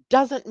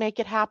doesn't make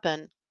it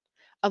happen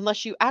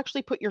unless you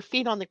actually put your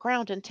feet on the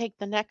ground and take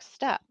the next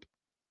step,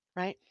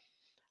 right?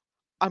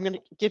 I'm going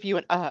to give you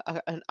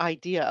an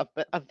idea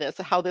of this,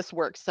 how this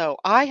works. So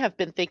I have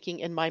been thinking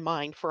in my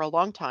mind for a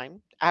long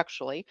time,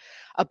 actually,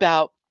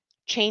 about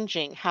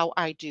changing how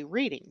I do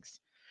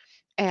readings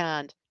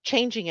and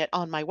changing it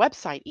on my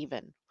website,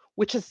 even,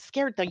 which has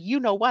scared the you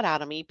know what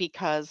out of me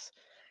because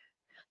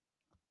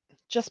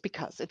just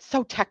because it's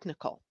so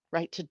technical,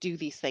 right, to do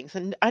these things.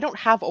 And I don't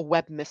have a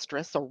web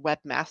mistress or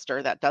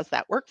webmaster that does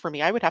that work for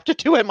me. I would have to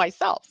do it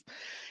myself.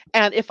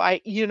 And if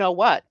I, you know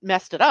what,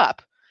 messed it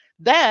up,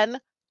 then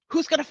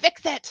who's going to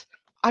fix it?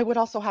 I would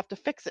also have to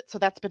fix it. So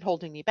that's been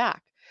holding me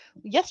back.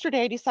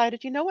 Yesterday, I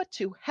decided, you know what,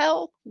 to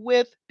hell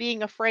with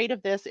being afraid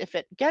of this. If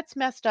it gets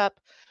messed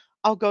up,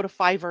 I'll go to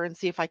Fiverr and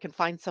see if I can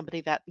find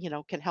somebody that,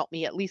 can help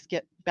me at least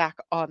get back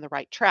on the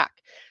right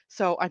track.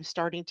 So I'm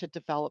starting to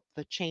develop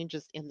the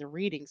changes in the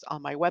readings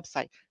on my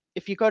website.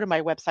 If you go to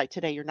my website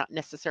today, you're not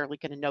necessarily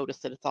going to notice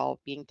that it's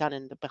all being done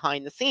in the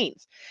behind the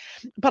scenes.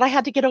 But I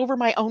had to get over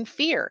my own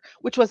fear,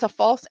 which was a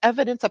false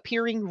evidence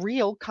appearing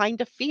real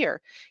kind of fear.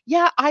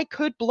 Yeah, I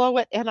could blow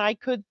it and I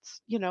could,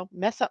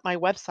 mess up my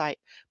website,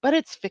 but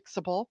it's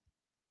fixable.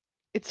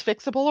 It's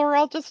fixable, or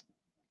I'll just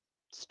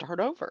start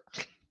over.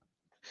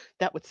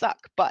 That would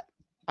suck, but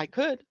I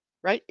could,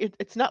 right?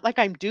 It's not like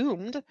I'm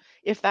doomed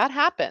if that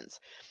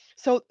happens.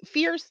 So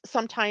fears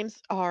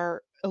sometimes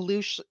are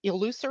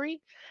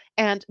illusory,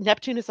 and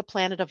Neptune is a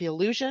planet of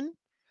illusion.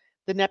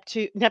 The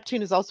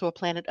Neptune is also a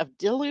planet of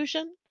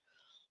delusion,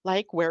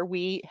 like where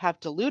we have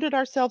deluded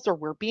ourselves or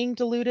we're being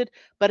deluded,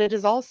 but it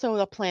is also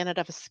a planet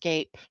of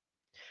escape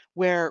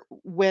where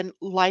when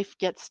life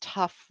gets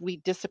tough, we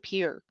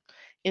disappear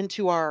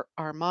into our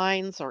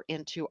minds or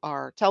into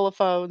our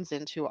telephones,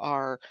 into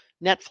our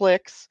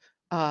Netflix,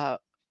 uh,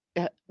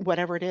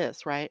 whatever it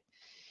is, right?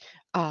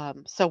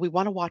 So we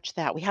want to watch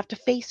that. We have to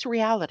face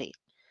reality,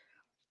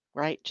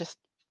 right? Just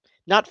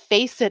not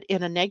face it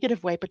in a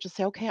negative way, but just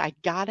say, okay, I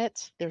got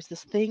it. There's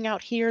this thing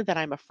out here that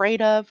I'm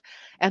afraid of.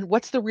 And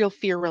what's the real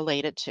fear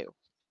related to?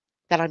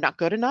 That I'm not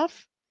good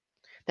enough?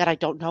 That I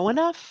don't know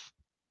enough?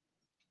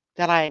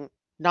 That I'm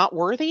not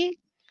worthy?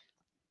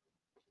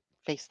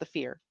 Face the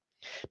fear.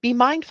 Be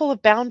mindful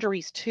of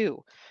boundaries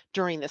too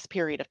during this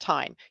period of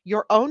time.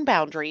 Your own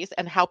boundaries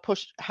and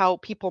how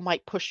people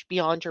might push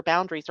beyond your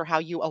boundaries or how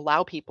you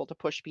allow people to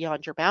push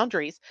beyond your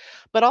boundaries.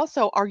 But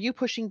also, are you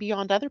pushing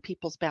beyond other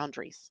people's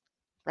boundaries?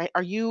 Right?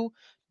 Are you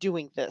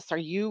doing this? Are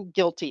you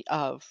guilty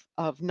of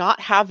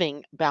not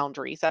having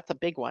boundaries? That's a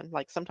big one.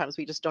 Like sometimes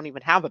we just don't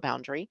even have a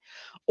boundary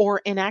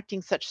or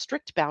enacting such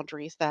strict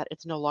boundaries that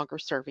it's no longer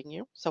serving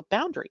you. So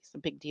boundaries, a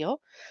big deal.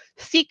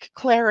 Seek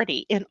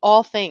clarity in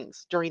all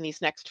things during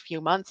these next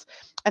few months.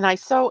 And I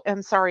so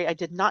am sorry I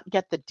did not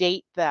get the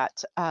date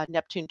that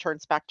Neptune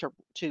turns back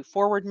to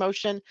forward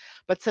motion.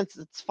 But since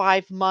it's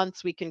 5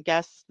 months, we can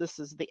guess this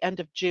is the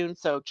end of June.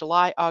 So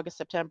July, August,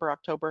 September,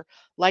 October,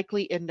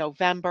 likely in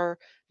November,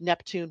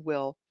 Neptune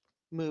will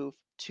move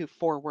to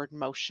forward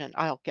motion.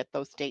 I'll get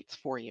those dates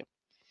for you.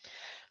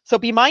 So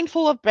be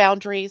mindful of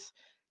boundaries.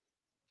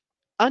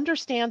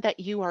 Understand that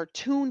you are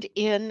tuned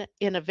in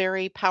a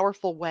very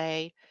powerful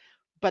way,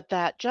 but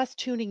that just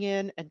tuning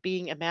in and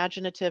being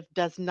imaginative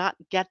does not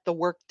get the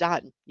work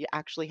done. You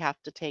actually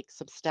have to take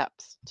some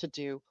steps to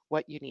do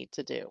what you need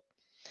to do.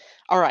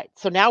 All right.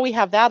 So now we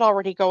have that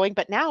already going,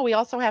 but now we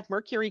also have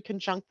Mercury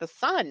conjunct the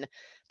sun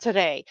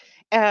today.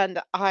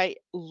 And I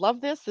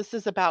love this. This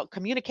is about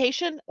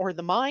communication or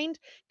the mind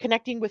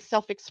connecting with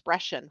self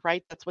expression,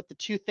 right? That's what the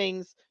two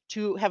things,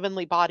 two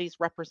heavenly bodies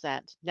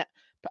represent.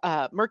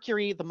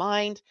 Mercury, the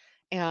mind,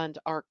 and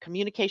our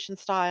communication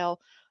style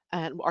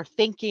and our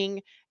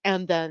thinking,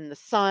 and then the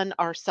sun,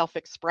 our self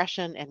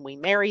expression. And we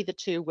marry the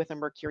two with a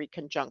Mercury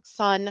conjunct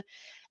sun,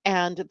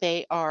 and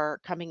they are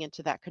coming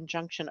into that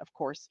conjunction, of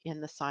course,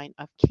 in the sign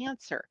of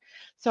Cancer.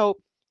 So,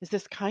 is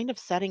this kind of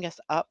setting us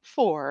up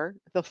for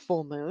the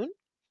full moon?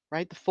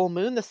 Right? The full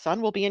moon, the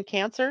sun will be in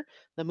Cancer,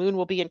 the moon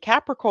will be in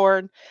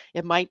Capricorn.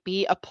 It might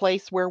be a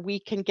place where we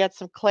can get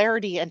some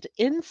clarity and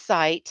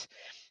insight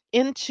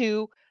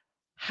into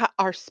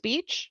our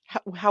speech,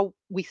 how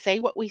we say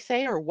what we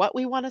say or what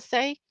we want to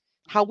say,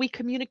 how we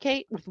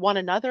communicate with one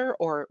another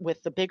or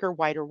with the bigger,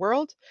 wider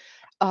world,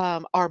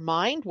 our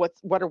mind,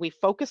 what are we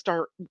focused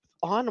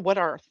on, what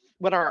are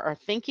our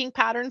thinking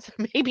patterns,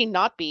 maybe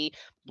not be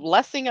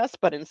blessing us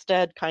but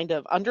instead kind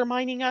of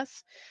undermining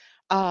us,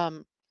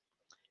 um,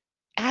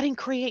 adding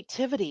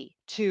creativity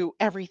to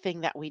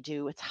everything that we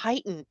do. It's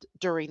heightened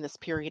during this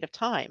period of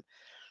time,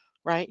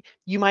 right?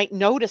 You might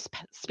notice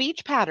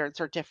speech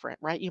patterns are different,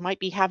 right? You might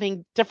be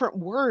having different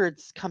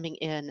words coming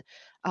in,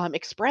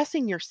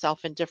 expressing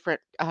yourself in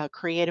different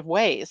creative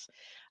ways,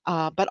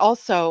 but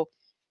also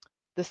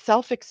the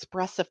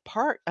self-expressive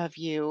part of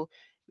you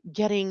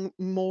getting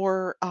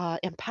more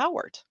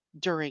empowered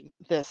during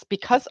this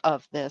because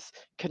of this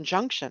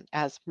conjunction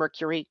as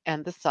Mercury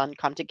and the sun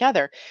come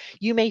together.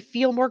 You may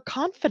feel more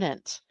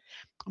confident,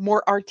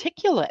 more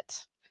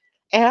articulate,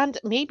 and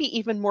maybe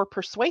even more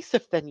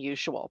persuasive than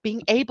usual,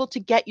 being able to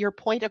get your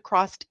point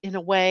across in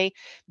a way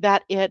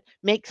that it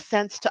makes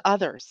sense to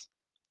others,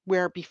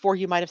 where before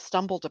you might have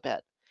stumbled a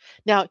bit.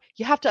 Now,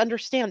 you have to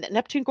understand that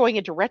Neptune going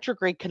into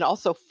retrograde can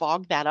also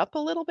fog that up a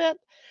little bit,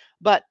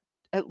 but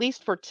at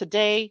least for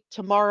today,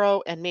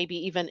 tomorrow, and maybe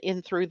even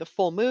in through the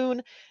full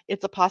moon,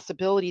 it's a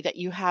possibility that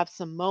you have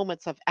some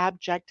moments of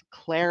abject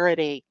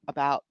clarity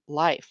about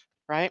life,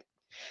 right?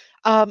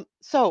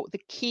 So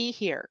the key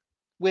here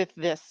with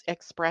this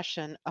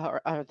expression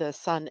or the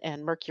sun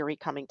and Mercury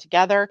coming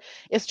together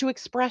is to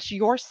express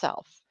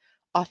yourself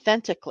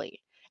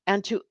authentically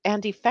and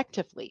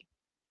effectively,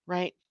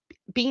 right?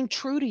 Being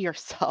true to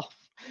yourself,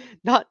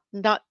 not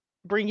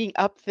bringing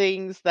up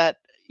things that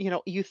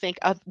you think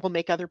will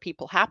make other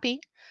people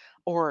happy,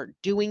 or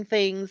doing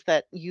things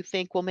that you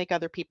think will make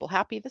other people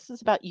happy. This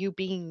is about you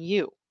being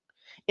you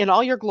in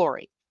all your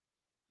glory,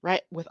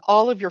 right? With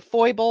all of your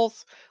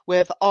foibles,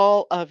 with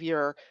all of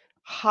your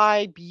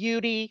high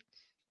beauty,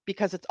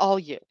 because it's all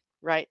you,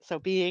 right? So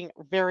being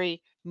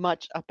very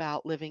much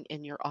about living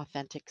in your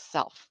authentic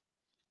self.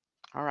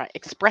 All right.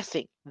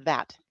 Expressing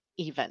that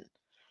even,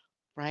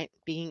 right?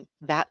 Being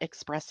that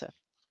expressive.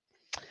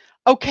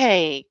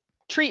 Okay.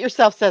 Treat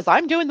yourself says,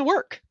 I'm doing the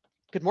work.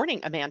 Good morning,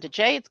 Amanda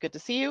J. It's good to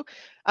see you.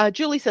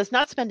 Julie says,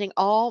 not spending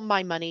all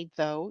my money,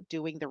 though,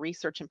 doing the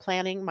research and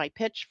planning my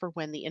pitch for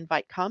when the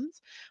invite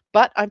comes,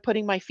 but I'm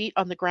putting my feet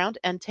on the ground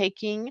and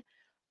taking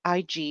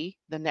IG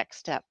the next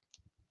step.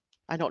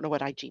 I don't know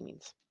what IG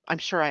means. I'm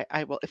sure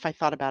I will. If I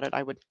thought about it,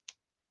 I would.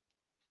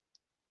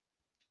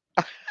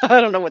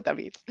 I don't know what that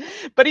means.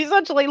 But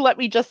essentially, let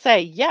me just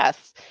say,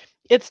 yes,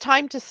 it's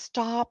time to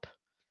stop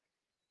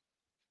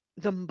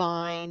the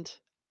mind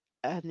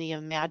and the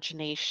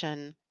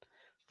imagination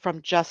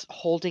from just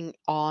holding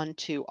on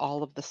to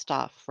all of the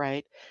stuff,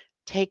 right?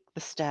 Take the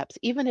steps,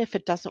 even if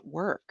it doesn't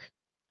work.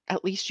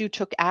 At least you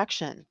took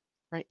action,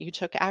 right? You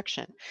took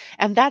action.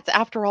 And that's,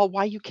 after all,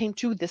 why you came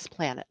to this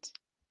planet,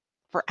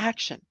 for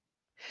action,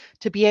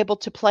 to be able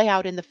to play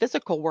out in the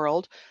physical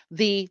world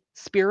the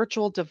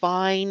spiritual,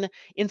 divine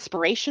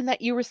inspiration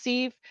that you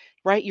receive,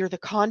 right? You're the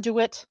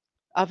conduit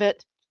of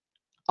it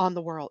on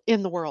the world,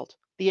 in the world,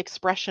 the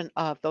expression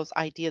of those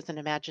ideas and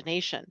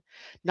imagination,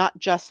 not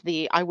just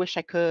the I wish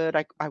I could,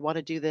 I want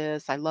to do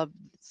this, I love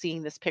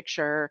seeing this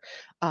picture,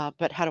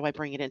 but how do I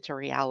bring it into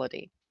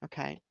reality?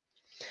 Okay.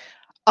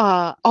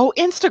 Oh,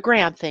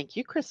 Instagram. Thank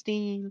you,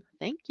 Christine.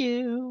 Thank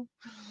you.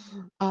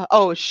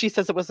 Oh, she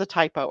says it was a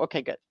typo.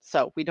 Okay, good.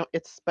 So we don't,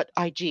 it's, but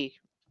IG,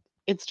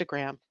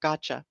 Instagram.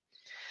 Gotcha.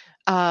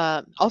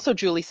 Also,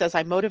 Julie says,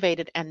 I'm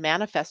motivated and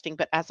manifesting,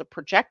 but as a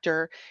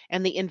projector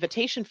and the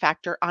invitation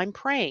factor, I'm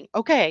praying.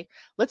 Okay,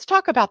 let's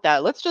talk about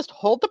that. Let's just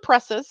hold the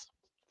presses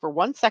for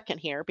 1 second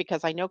here,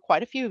 because I know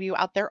quite a few of you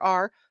out there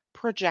are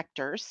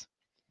projectors.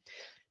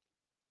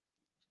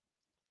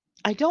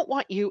 I don't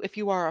want you, if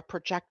you are a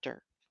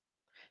projector,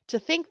 to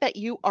think that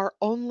you are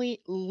only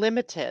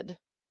limited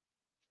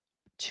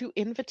to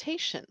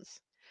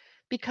invitations,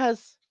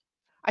 because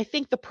I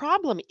think the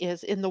problem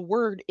is in the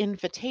word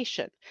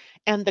invitation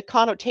and the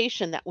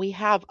connotation that we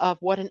have of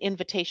what an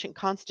invitation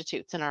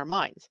constitutes in our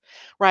minds,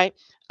 right?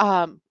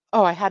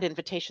 Oh, I had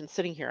invitations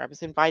sitting here. I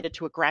was invited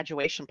to a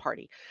graduation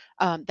party.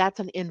 That's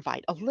an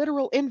invite, a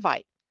literal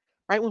invite,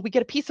 right? When we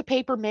get a piece of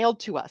paper mailed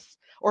to us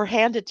or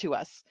handed to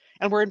us,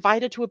 and we're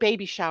invited to a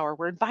baby shower,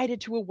 we're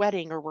invited to a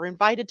wedding, or we're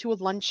invited to a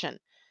luncheon,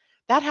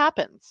 that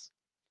happens.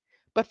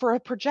 But for a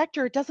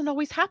projector, it doesn't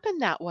always happen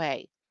that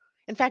way.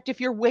 In fact, if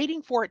you're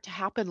waiting for it to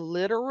happen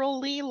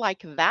literally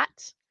like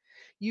that,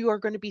 you are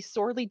going to be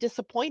sorely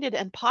disappointed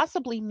and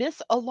possibly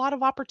miss a lot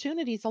of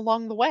opportunities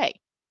along the way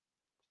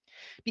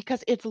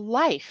because it's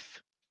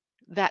life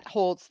that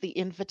holds the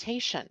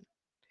invitation.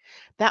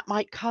 That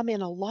might come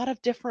in a lot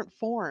of different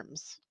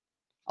forms,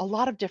 a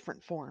lot of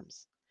different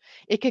forms.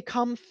 It could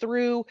come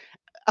through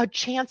a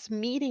chance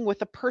meeting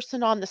with a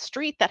person on the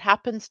street that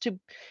happens to,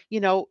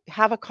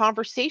 have a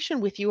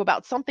conversation with you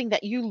about something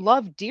that you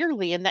love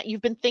dearly and that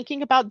you've been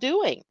thinking about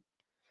doing,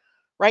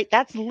 right?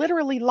 That's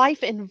literally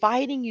life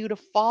inviting you to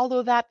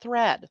follow that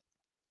thread.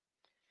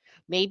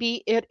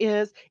 Maybe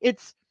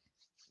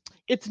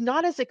it's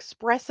not as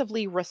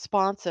expressively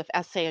responsive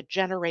as, say, a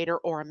generator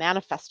or a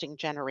manifesting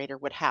generator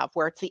would have,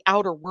 where it's the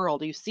outer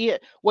world. You see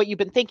it, what you've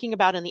been thinking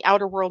about in the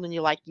outer world, and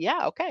you're like,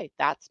 yeah, okay,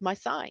 that's my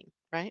sign,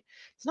 right?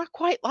 It's not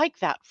quite like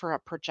that for a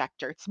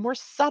projector. It's more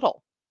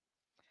subtle,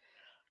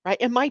 right?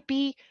 It might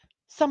be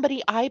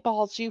somebody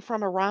eyeballs you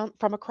from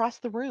across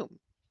the room,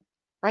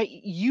 right?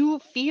 You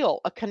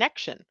feel a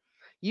connection.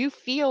 You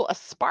feel a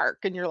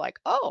spark and you're like,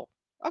 "Oh,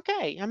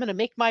 okay, I'm going to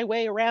make my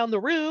way around the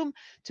room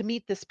to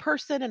meet this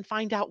person and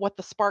find out what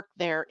the spark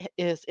there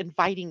is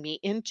inviting me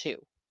into."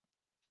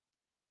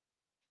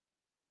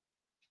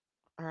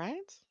 All right?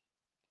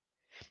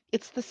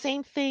 It's the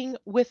same thing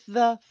with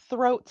the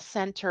throat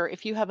center.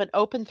 If you have an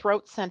open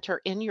throat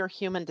center in your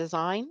human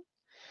design,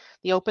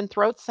 the open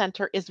throat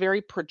center is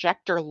very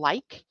projector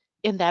like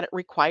in that it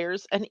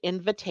requires an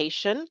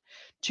invitation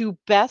to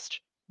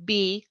best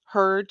be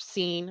heard,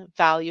 seen,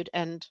 valued,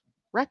 and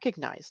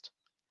recognized.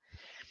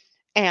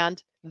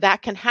 And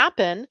that can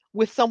happen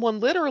with someone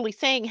literally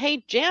saying,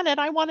 "Hey, Janet,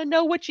 I want to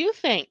know what you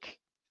think."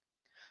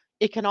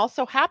 It can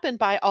also happen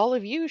by all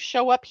of you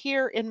show up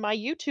here in my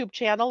YouTube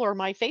channel or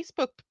my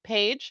Facebook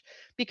page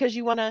because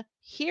you want to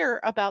hear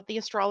about the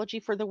astrology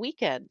for the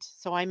weekend.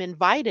 So I'm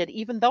invited,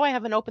 even though I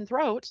have an open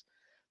throat.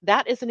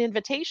 That is an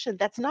invitation.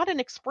 That's not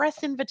an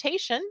express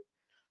invitation,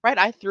 right?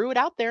 I threw it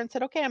out there and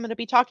said, okay, I'm going to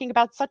be talking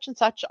about such and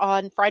such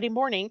on Friday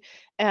morning,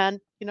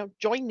 and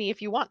join me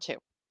if you want to.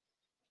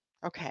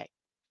 Okay,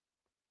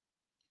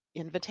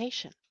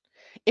 invitation.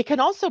 It can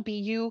also be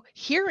you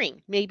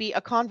hearing maybe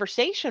a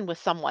conversation with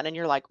someone and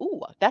you're like,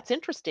 "Ooh, that's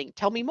interesting.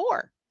 Tell me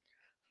more."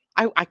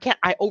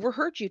 I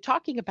overheard you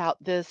talking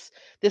about this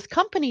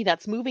company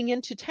that's moving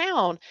into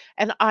town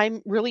and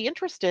I'm really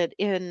interested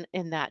in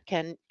that.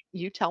 Can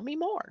you tell me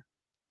more?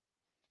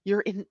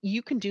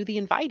 You can do the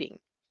inviting,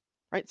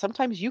 right?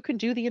 Sometimes you can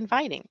do the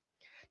inviting.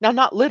 Now,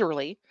 not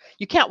literally.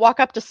 You can't walk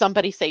up to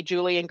somebody, say,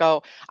 Julie, and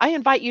go, I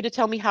invite you to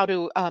tell me how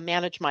to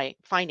manage my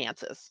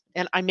finances.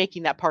 And I'm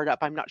making that part up.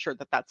 I'm not sure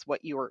that that's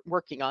what you were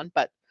working on,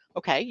 but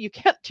okay, you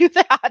can't do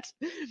that.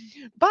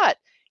 But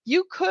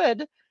you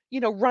could,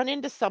 run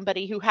into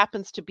somebody who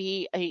happens to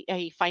be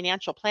a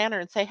financial planner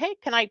and say, hey,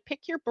 can I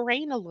pick your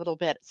brain a little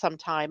bit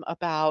sometime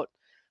about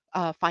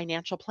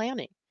financial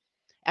planning?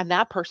 And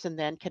that person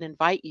then can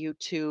invite you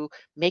to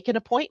make an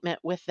appointment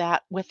with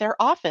their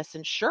office,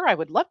 and sure, I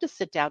would love to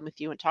sit down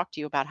with you and talk to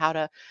you about how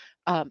to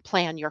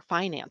plan your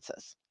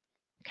finances.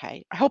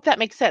 Okay, I hope that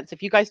makes sense.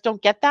 If you guys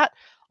don't get that,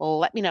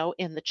 let me know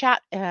in the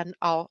chat and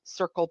I'll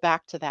circle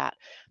back to that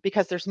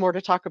because there's more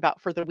to talk about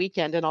for the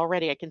weekend, and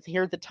already I can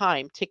hear the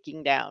time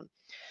ticking down.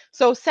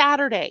 So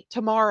Saturday,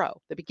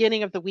 tomorrow, the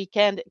beginning of the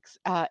weekend,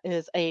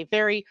 is a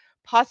very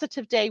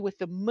positive day with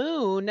the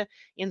moon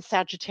in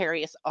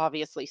Sagittarius,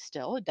 obviously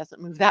still. It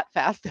doesn't move that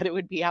fast that it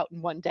would be out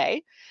in one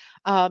day.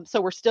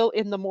 So we're still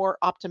in the more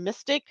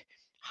optimistic,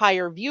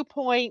 higher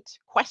viewpoint,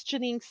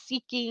 questioning,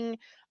 seeking,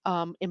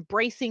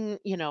 embracing,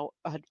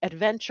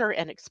 adventure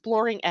and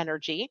exploring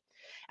energy.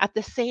 At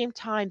the same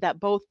time that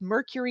both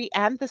Mercury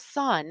and the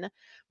Sun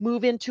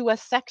move into a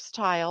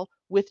sextile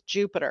with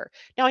Jupiter.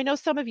 Now, I know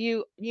some of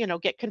you,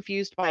 get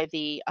confused by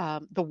the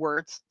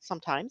words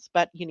sometimes,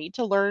 but you need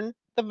to learn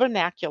the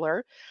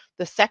vernacular.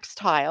 The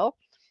sextile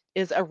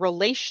is a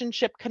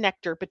relationship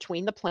connector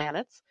between the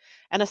planets,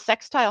 and a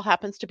sextile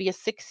happens to be a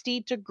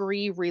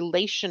 60-degree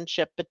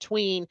relationship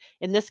between,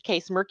 in this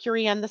case,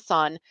 Mercury and the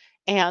Sun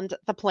and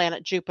the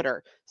planet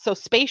Jupiter. So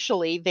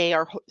spatially, they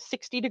are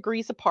 60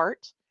 degrees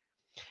apart.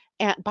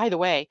 And by the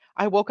way,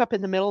 I woke up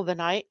in the middle of the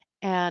night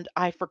and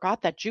I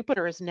forgot that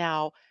Jupiter is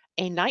now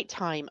a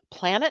nighttime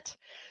planet.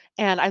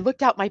 And I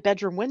looked out my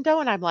bedroom window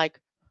and I'm like,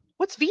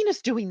 what's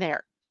Venus doing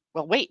there?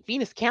 Well, wait,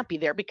 Venus can't be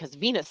there because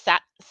Venus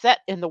set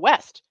in the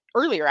west.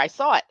 Earlier I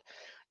saw it.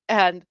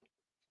 And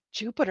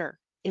Jupiter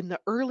in the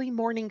early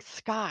morning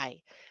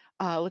sky.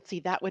 Let's see,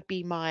 that would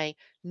be my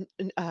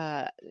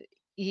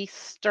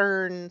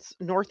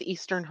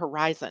northeastern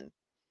horizon.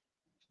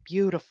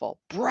 Beautiful,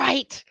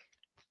 bright,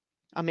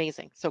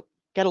 amazing. So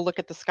get a look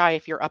at the sky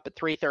if you're up at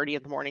 3:30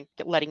 in the morning,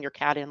 letting your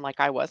cat in like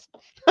I was.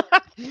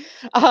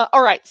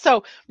 All right.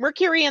 So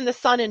Mercury and the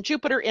Sun and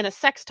Jupiter in a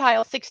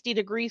sextile 60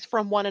 degrees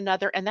from one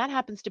another. And that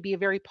happens to be a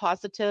very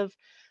positive,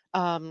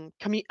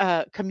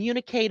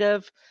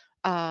 communicative,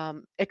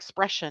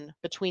 expression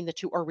between the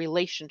two, or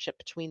relationship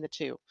between the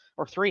two,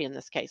 or three in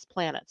this case,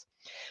 planets.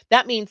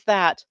 That means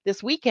that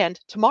this weekend,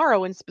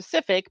 tomorrow in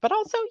specific, but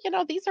also,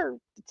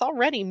 it's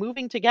already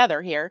moving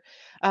together here,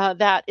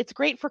 that it's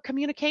great for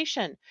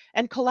communication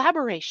and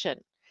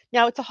collaboration.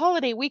 Now, it's a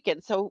holiday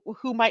weekend, so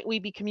who might we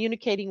be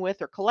communicating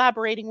with or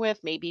collaborating with?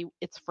 Maybe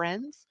it's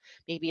friends,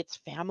 maybe it's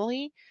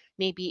family,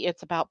 maybe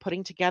it's about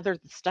putting together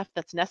the stuff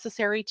that's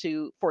necessary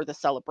for the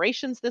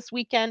celebrations this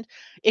weekend.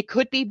 It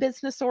could be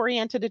business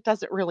oriented, it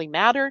doesn't really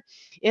matter.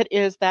 It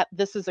is that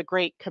this is a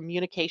great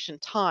communication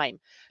time.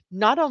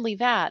 Not only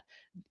that,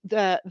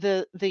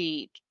 the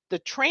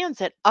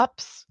transit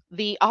ups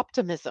the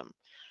optimism.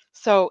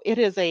 So it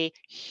is a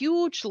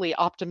hugely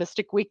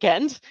optimistic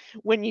weekend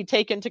when you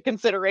take into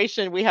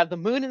consideration we have the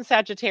moon in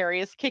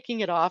Sagittarius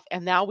kicking it off,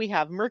 and now we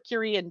have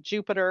Mercury and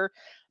Jupiter,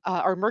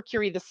 or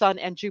Mercury, the sun,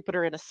 and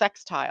Jupiter in a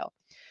sextile.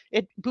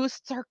 It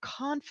boosts our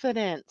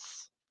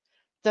confidence.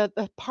 The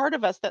part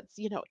of us that's,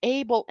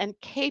 able and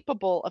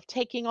capable of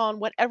taking on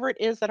whatever it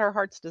is that our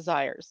hearts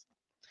desires.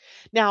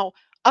 Now,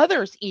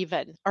 others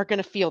even are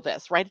going to feel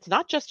this, right? It's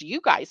not just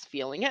you guys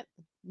feeling it.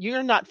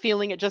 You're not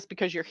feeling it just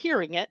because you're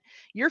hearing it.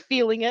 You're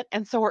feeling it,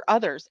 and so are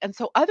others. And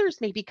so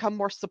others may become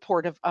more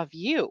supportive of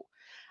you,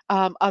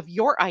 of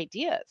your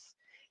ideas.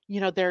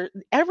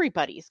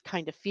 Everybody's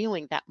kind of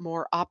feeling that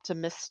more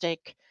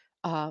optimistic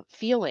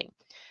feeling.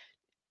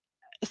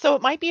 So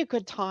it might be a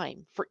good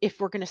time for, if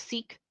we're going to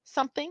seek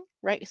something,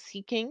 right?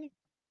 Seeking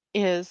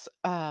is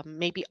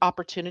maybe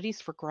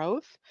opportunities for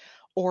growth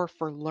or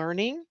for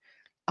learning,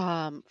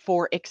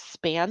 for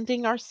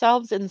expanding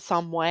ourselves in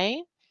some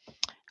way.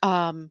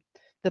 Um,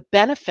 the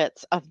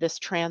benefits of this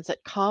transit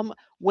come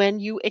when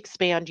you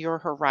expand your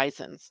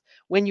horizons,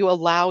 when you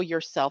allow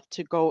yourself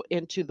to go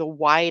into the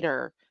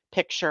wider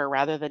picture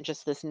rather than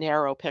just this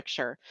narrow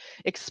picture,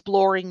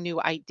 exploring new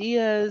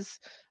ideas,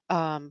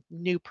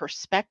 new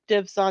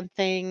perspectives on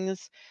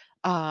things.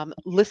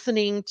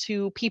 Listening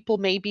to people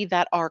maybe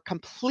that are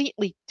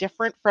completely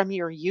different from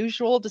your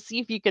usual, to see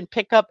if you can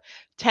pick up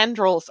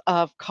tendrils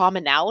of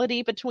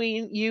commonality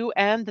between you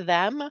and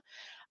them.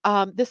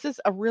 This is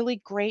a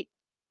really great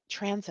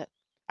transit.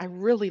 I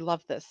really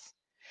love this.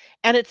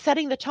 And it's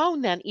setting the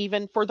tone then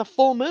even for the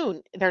full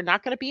moon. They're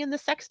not going to be in the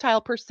sextile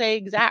per se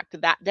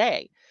exact that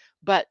day,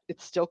 but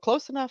it's still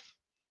close enough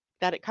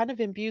that it kind of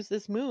imbues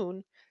this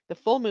moon, the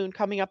full moon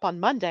coming up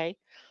on Monday,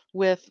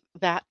 with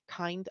that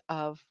kind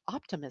of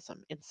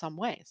optimism in some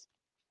ways.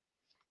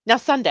 Now,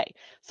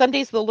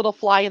 Sunday's the little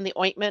fly in the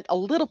ointment a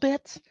little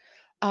bit.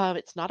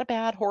 It's not a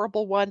bad,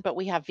 horrible one, but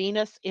we have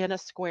Venus in a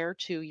square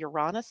to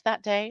Uranus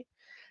that day.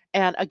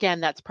 And again,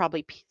 that's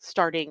probably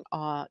starting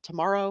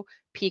tomorrow,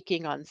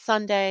 peaking on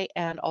Sunday,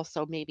 and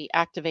also maybe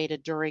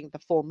activated during the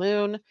full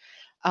moon.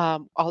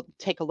 I'll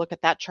take a look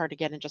at that chart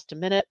again in just a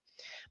minute.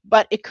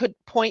 But it could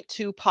point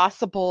to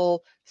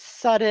possible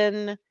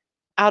sudden,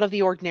 out of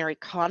the ordinary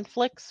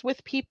conflicts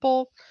with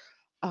people,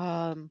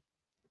 um,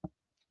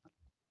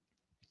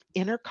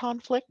 inner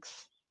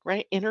conflicts,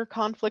 right? Inner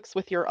conflicts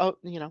with your own,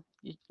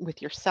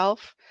 with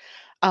yourself.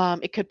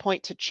 It could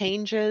point to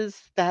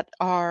changes that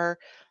are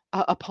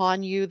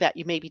upon you that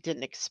you maybe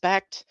didn't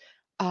expect,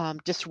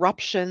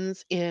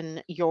 disruptions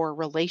in your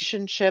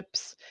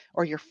relationships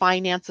or your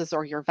finances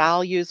or your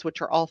values,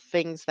 which are all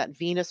things that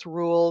Venus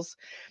rules,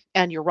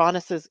 and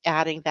Uranus is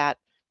adding that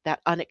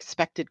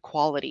unexpected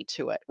quality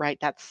to it, right?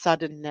 That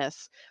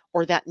suddenness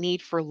or that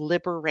need for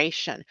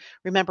liberation.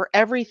 Remember,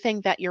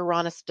 everything that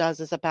Uranus does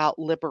is about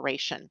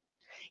liberation,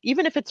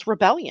 even if it's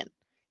rebellion,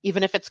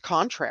 even if it's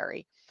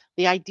contrary.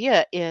 The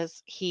idea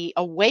is he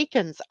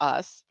awakens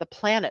us, the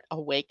planet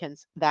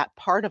awakens that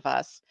part of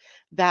us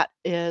that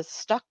is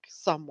stuck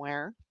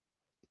somewhere,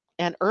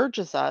 and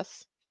urges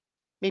us,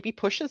 maybe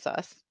pushes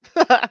us,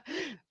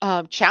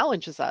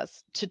 challenges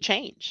us to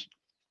change,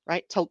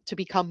 right? To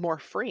become more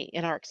free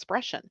in our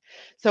expression.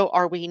 So,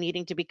 are we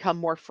needing to become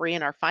more free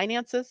in our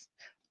finances,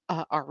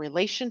 our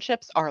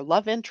relationships, our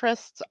love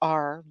interests,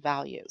 our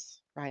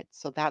values, right?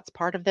 So, that's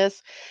part of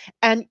this.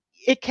 And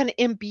it can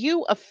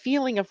imbue a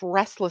feeling of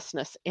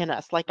restlessness in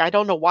us. Like, I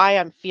don't know why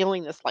I'm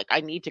feeling this, like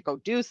I need to go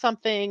do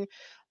something.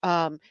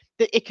 Um,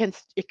 it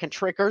can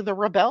trigger the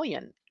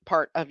rebellion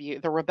part of you,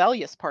 the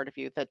rebellious part of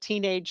you, the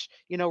teenage,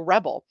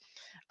 rebel.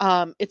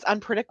 It's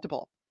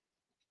unpredictable.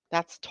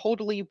 That's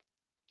totally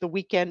the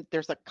weekend.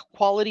 There's a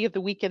quality of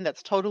the weekend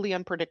that's totally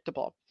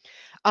unpredictable.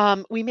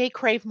 We may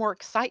crave more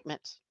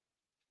excitement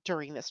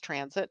during this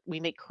transit. We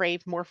may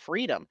crave more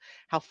freedom.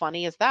 How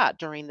funny is that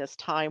during this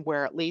time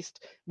where, at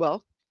least,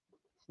 well,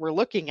 we're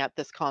looking at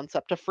this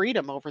concept of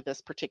freedom over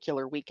this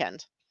particular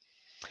weekend?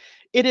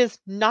 It is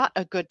not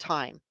a good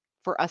time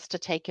for us to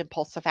take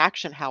impulsive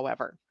action,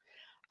 however,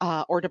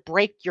 or to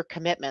break your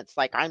commitments.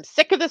 Like, I'm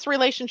sick of this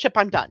relationship,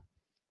 I'm done,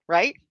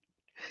 right?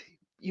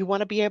 You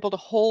want to be able to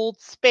hold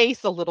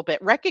space a little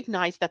bit,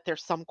 recognize that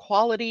there's some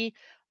quality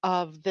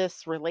of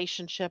this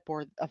relationship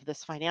or of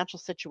this financial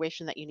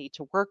situation that you need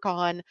to work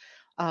on,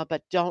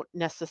 but don't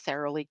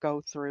necessarily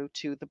go through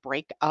to the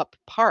breakup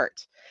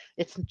part.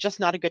 It's just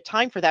not a good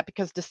time for that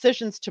because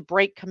decisions to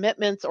break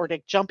commitments or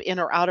to jump in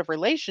or out of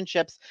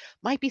relationships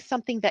might be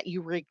something that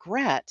you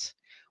regret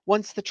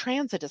once the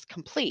transit is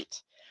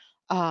complete.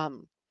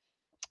 Um,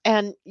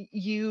 and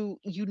you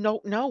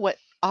don't know what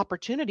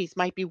opportunities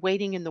might be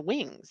waiting in the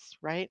wings,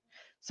 right?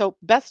 So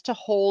best to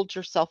hold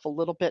yourself a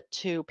little bit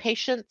to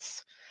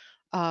patience,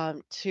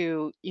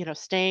 to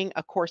staying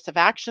a course of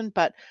action,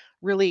 but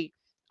really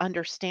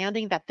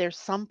understanding that there's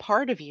some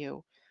part of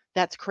you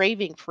that's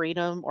craving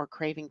freedom or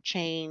craving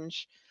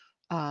change,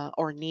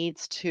 or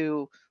needs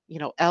to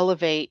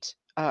elevate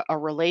a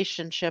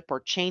relationship or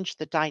change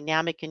the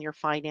dynamic in your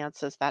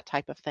finances, that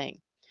type of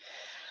thing.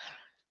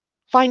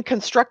 Find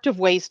constructive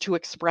ways to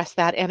express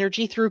that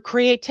energy through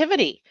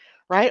creativity,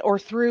 right? Or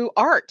through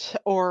art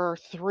or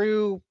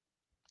through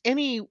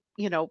any,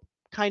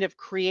 kind of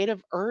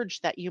creative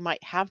urge that you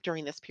might have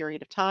during this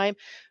period of time.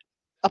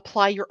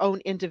 Apply your own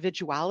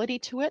individuality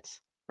to it,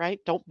 right?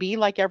 Don't be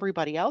like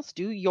everybody else.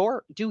 Do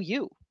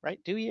you, right?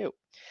 Do you.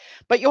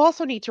 But you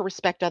also need to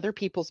respect other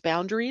people's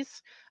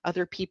boundaries,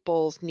 other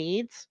people's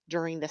needs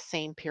during the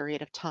same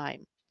period of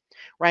time,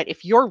 right?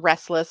 If you're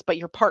restless but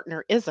your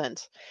partner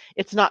isn't,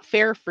 it's not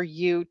fair for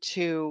you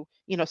to,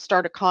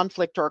 start a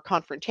conflict or a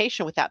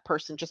confrontation with that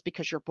person just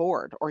because you're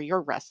bored or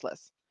you're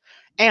restless.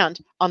 And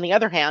on the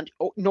other hand,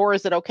 nor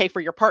is it okay for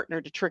your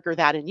partner to trigger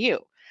that in you.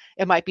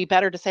 It might be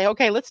better to say,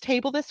 okay, let's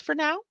table this for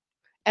now.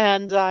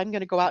 And I'm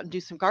going to go out and do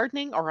some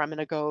gardening, or I'm going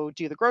to go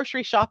do the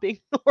grocery shopping,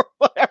 or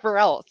whatever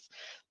else.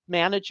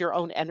 Manage your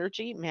own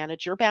energy,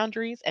 manage your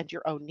boundaries and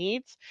your own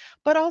needs,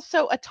 but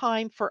also a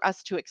time for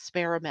us to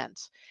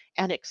experiment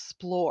and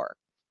explore,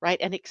 right?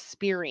 And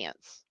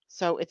experience.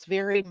 So it's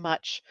very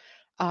much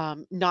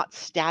not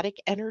static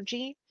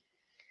energy.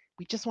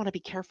 We just want to be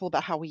careful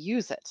about how we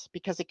use it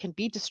because it can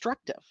be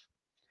destructive,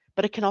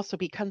 but it can also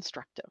be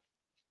constructive.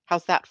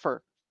 How's that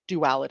for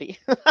duality?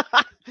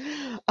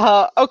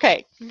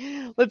 Okay,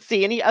 let's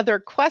see. Any other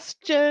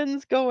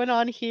questions going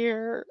on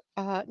here?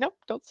 Nope,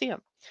 don't see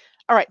them.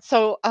 All right,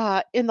 so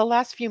in the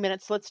last few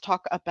minutes, let's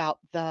talk about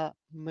the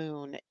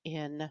moon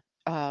in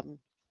um,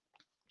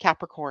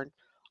 Capricorn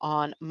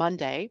on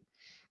Monday,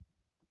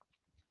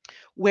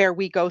 where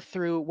we go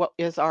through what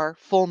is our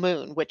full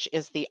moon, which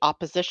is the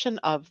opposition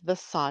of the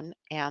sun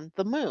and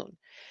the moon.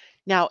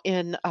 Now,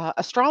 in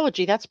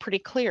astrology, that's pretty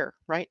clear,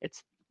 right?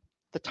 It's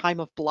the time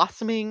of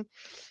blossoming,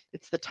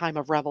 it's the time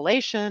of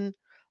revelation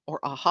or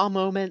aha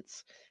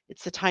moments,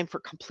 it's the time for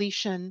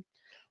completion.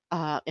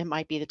 It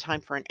might be the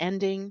time for an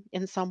ending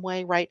in some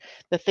way, right?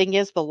 The thing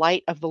is, the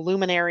light of the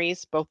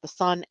luminaries, both the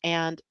sun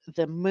and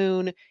the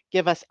moon,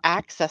 give us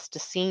access to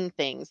seeing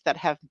things that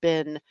have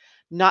been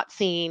not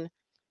seen,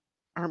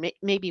 or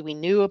maybe we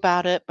knew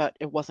about it, but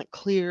it wasn't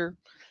clear.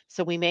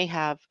 So we may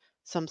have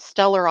some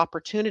stellar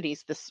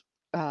opportunities this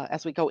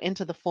as we go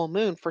into the full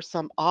moon for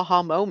some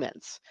aha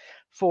moments,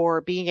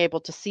 for being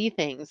able to see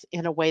things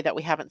in a way that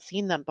we haven't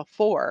seen them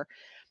before.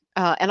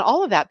 And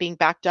all of that being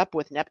backed up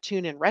with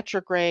Neptune in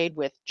retrograde,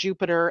 with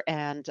Jupiter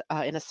and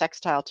in a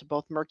sextile to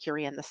both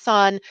Mercury and the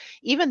Sun.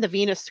 Even the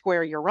Venus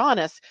square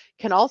Uranus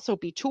can also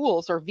be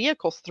tools or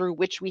vehicles through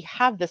which we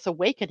have this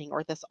awakening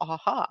or this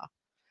aha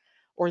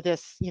or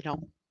this,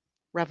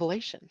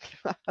 revelation.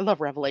 I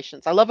love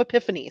revelations. I love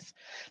epiphanies.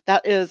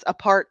 That is a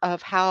part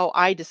of how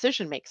I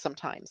decision make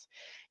sometimes,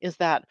 is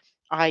that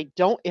I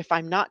don't, if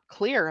I'm not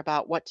clear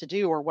about what to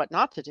do or what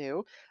not to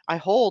do, I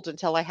hold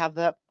until I have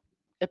the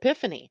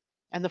epiphany.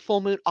 And the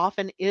full moon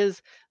often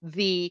is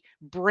the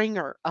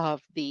bringer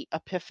of the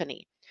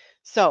epiphany.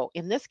 So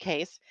in this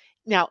case,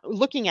 now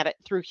looking at it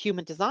through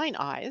human design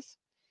eyes,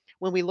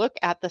 when we look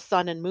at the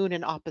sun and moon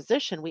in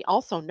opposition, we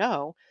also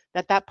know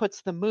that that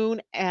puts the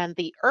moon and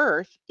the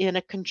earth in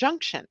a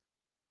conjunction,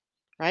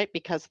 right?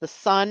 Because the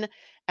sun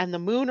and the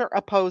moon are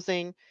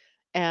opposing,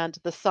 and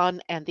the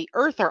sun and the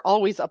earth are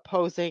always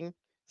opposing.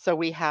 So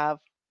we have,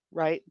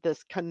 right,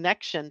 this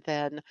connection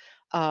then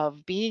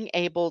of being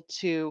able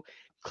to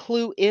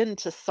clue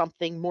into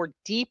something more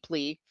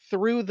deeply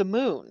through the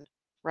moon,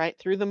 right?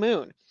 Through the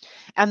moon.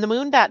 And the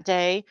moon that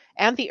day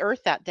and the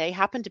earth that day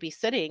happen to be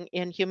sitting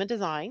in human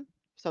design.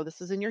 So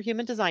this is in your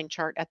human design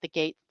chart at the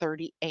gate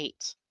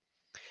 38.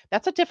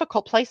 That's a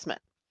difficult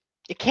placement.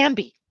 It can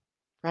be,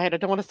 right? I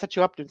don't want to set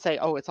you up and say,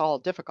 oh, it's all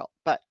difficult.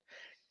 But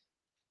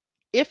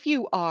if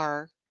you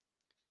are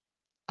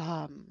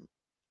um,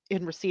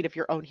 in receipt of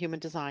your own human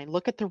design,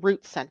 look at the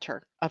root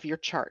center of your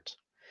chart,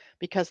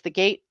 because the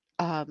gate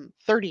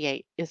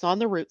 38 is on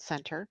the root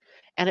center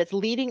and it's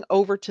leading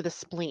over to the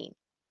spleen,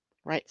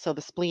 right? So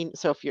the spleen,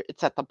 so if you're,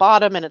 it's at the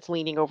bottom and it's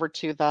leaning over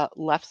to the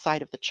left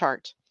side of the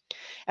chart.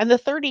 And the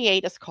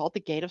 38 is called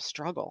the gate of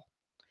struggle.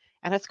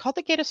 And it's called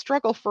the gate of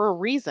struggle for a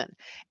reason.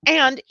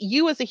 And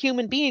you as a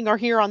human being are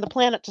here on the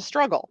planet to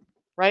struggle,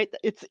 right?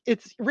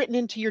 It's written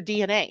into your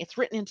DNA. It's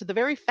written into the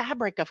very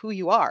fabric of who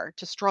you are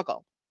to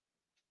struggle.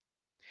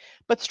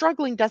 But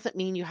struggling doesn't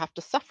mean you have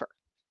to suffer,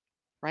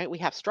 right? We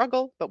have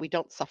struggle, but we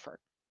don't suffer,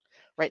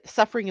 right? The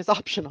suffering is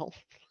optional.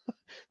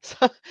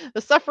 So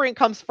the suffering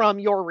comes from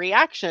your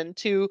reaction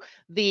to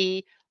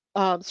the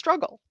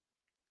struggle.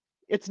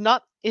 It's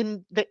not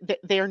in,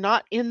 they are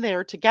not in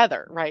there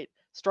together, right?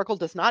 Struggle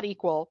does not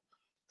equal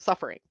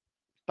suffering,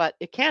 but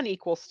it can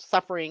equal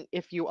suffering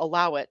if you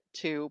allow it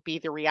to be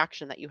the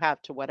reaction that you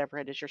have to whatever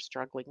it is you're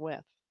struggling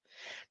with.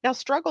 Now,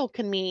 struggle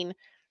can mean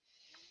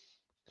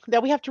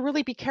that we have to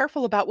really be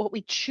careful about what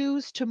we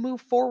choose to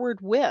move forward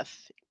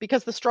with,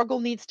 because the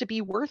struggle needs to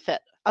be worth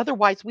it.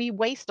 Otherwise, we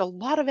waste a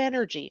lot of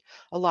energy,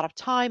 a lot of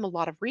time, a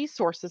lot of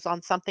resources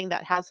on something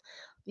that has,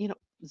 you know,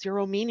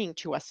 zero meaning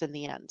to us in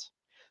the end.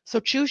 So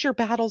choose your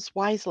battles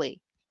wisely,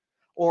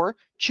 or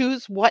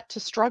choose what to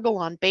struggle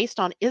on based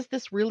on, is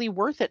this really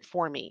worth it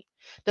for me?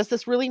 Does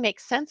this really make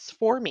sense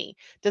for me?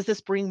 Does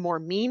this bring more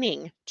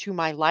meaning to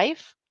my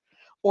life?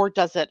 Or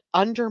does it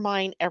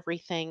undermine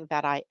everything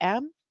that I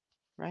am,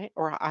 right?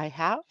 Or I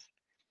have?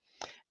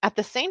 At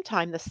the same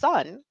time, the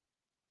sun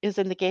is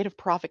in the gate of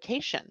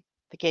provocation,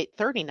 the gate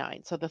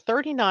 39. So the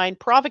 39,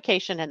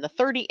 provocation, and the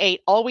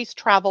 38 always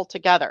travel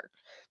together.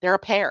 They're a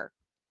pair,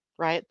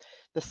 right?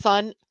 The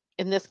sun,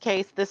 in this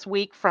case, this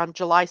week from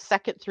July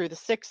 2nd through the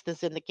 6th,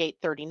 is in the gate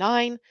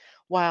 39,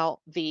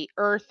 while the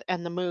earth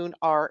and the moon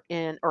are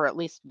in, or at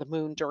least the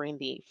moon during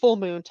the full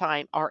moon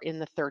time, are in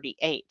the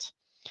 38.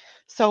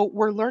 So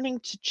we're learning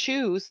to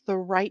choose the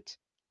right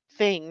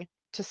thing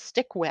to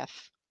stick with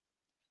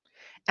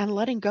and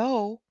letting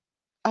go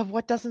of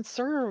what doesn't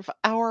serve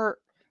our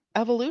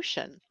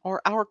evolution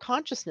or our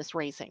consciousness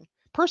raising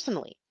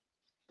personally,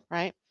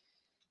 right?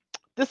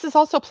 This is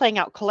also playing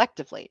out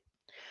collectively,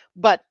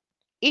 but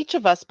each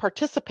of us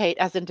participate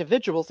as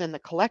individuals in the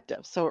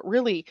collective. So it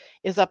really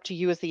is up to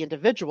you as the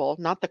individual,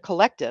 not the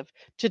collective,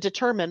 to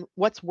determine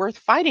what's worth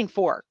fighting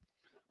for,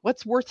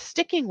 what's worth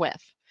sticking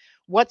with,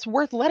 what's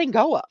worth letting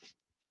go of,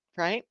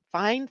 right?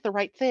 Find the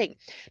right thing.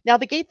 Now,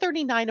 the gate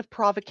 39 of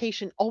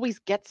provocation always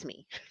gets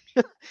me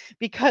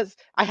because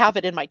I have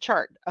it in my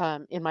chart,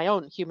 in my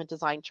own human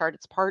design chart.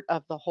 It's part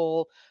of the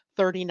whole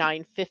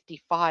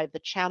 3955, the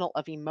channel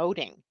of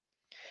emoting.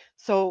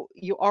 So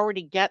you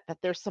already get that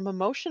there's some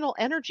emotional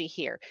energy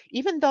here.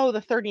 Even though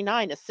the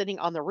 39 is sitting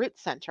on the root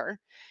center,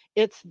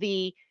 it's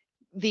the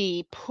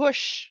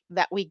push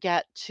that we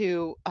get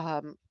to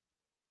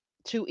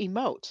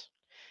emote.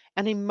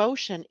 And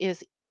emotion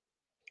is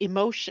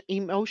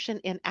emotion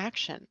in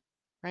action,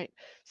 right?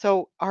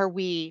 So are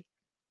we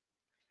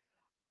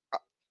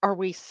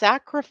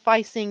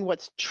sacrificing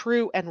what's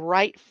true and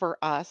right for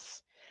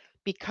us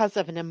because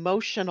of an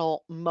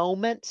emotional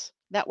moment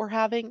that we're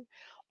having,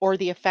 or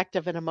the effect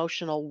of an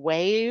emotional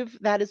wave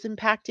that is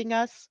impacting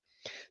us?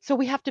 So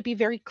we have to be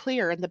very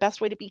clear. And the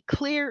best way to be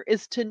clear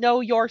is to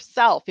know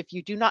yourself. If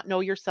you do not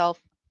know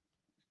yourself,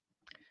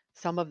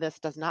 some of this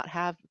does not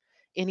have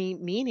any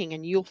meaning,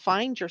 and you'll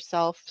find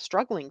yourself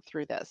struggling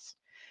through this,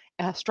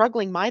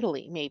 struggling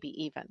mightily,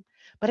 maybe even.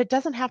 But it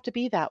doesn't have to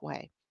be that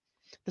way.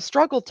 The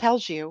struggle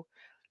tells you,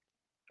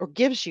 or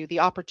gives you the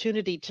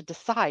opportunity to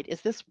decide,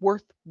 is this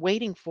worth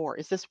waiting for?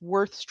 Is this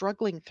worth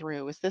struggling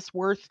through? Is this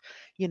worth,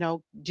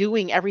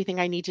 doing everything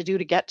I need to do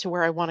to get to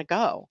where I want to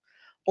go?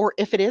 Or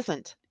if it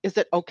isn't, is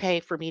it okay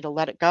for me to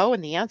let it go?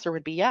 And the answer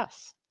would be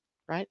yes,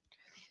 right?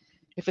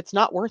 If it's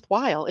not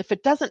worthwhile, if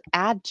it doesn't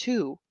add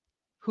to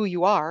who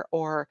you are,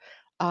 or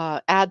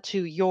add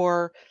to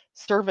your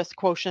service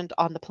quotient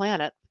on the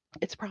planet,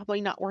 it's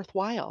probably not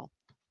worthwhile,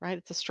 right?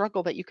 It's a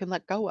struggle that you can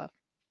let go of.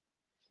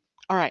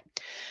 All right.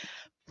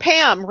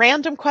 Pam,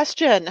 random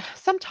question.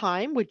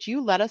 Sometime would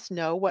you let us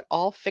know what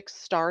all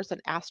fixed stars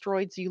and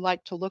asteroids you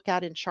like to look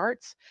at in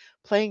charts?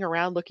 Playing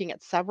around looking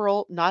at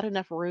several, not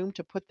enough room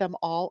to put them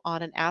all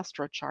on an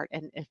astro chart.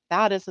 And if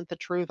that isn't the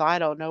truth, I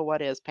don't know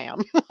what is,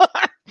 Pam.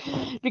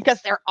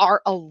 Because there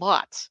are a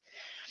lot.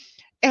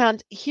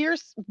 And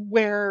here's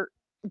where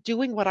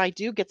doing what I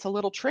do gets a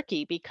little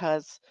tricky,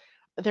 because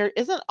there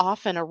isn't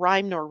often a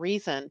rhyme nor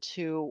reason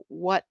to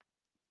what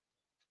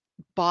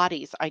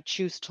bodies I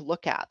choose to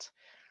look at.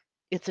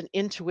 It's an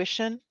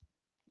intuition,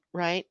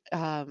 right?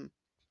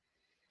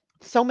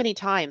 So many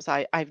times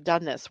I've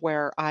done this,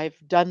 where I've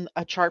done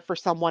a chart for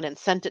someone and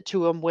sent it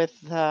to them with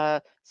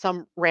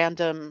some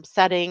random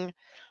setting,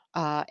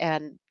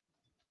 and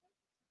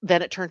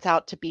then it turns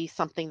out to be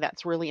something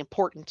that's really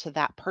important to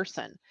that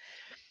person.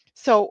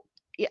 So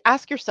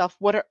ask yourself,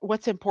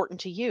 what's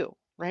important to you,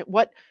 right?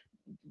 What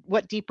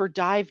deeper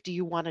dive do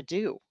you want to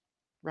do,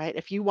 right?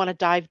 If you want to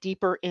dive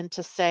deeper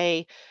into,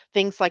 say,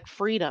 things like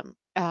freedom,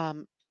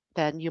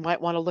 then you might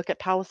want to look at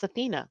Pallas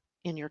Athena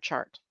in your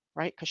chart,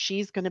 right? Because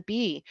she's going to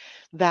be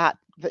that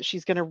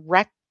she's going to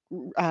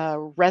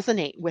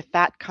resonate with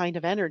that kind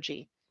of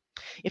energy.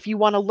 If you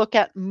want to look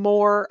at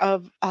more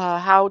of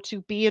how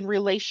to be in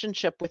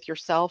relationship with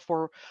yourself,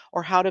 or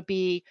how to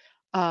be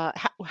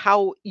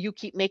how you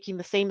keep making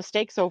the same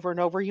mistakes over and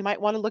over, you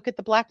might want to look at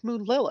the Black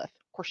Moon Lilith.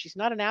 Of course, she's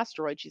not an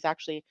asteroid; she's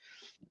actually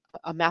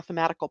a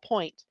mathematical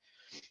point.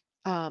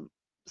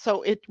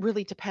 So it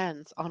really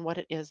depends on what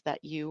it is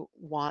that you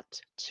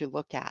want to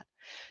look at.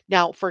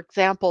 Now, for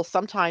example,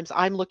 sometimes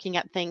I'm looking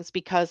at things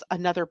because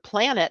another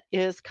planet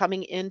is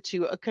coming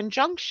into a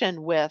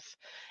conjunction with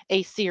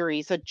a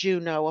Ceres, a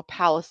Juno, a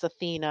Pallas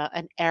Athena,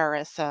 an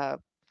Eris,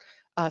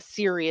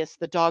 Sirius,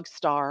 the dog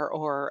star,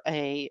 or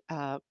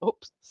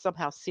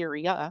somehow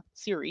Siri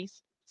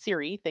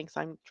thinks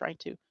I'm trying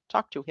to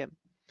talk to him.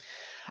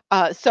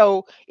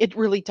 So it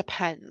really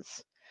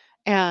depends.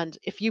 And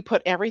if you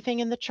put everything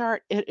in the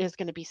chart, it is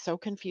going to be so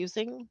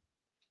confusing,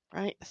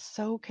 right?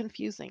 So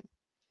confusing.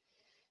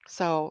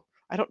 So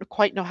I don't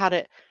quite know how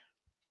to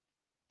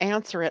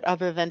answer it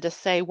other than to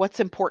say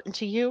what's important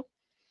to you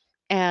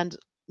and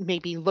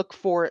maybe look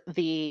for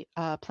the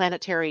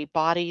planetary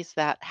bodies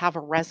that have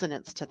a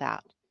resonance to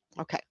that.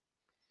 Okay.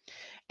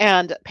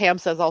 And Pam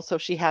says also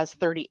she has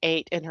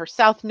 38 in her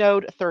south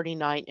node,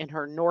 39 in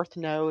her north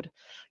node.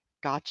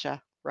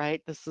 Gotcha,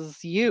 right? This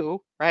is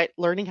you, right?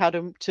 Learning how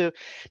to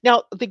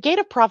now the gate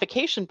of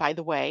provocation, by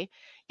the way,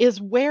 is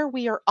where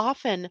we are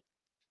often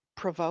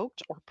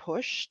provoked or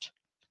pushed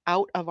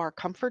out of our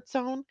comfort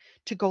zone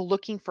to go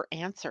looking for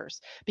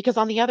answers. Because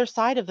on the other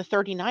side of the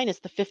 39 is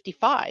the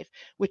 55,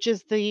 which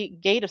is the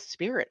gate of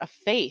spirit, of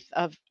faith,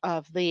 of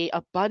the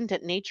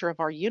abundant nature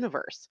of our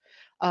universe,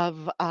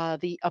 of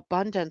the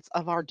abundance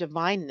of our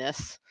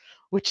divineness,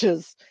 which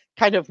is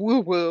kind of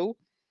woo woo,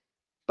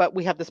 but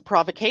we have this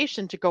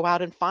provocation to go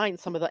out and find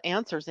some of the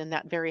answers in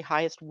that very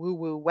highest woo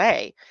woo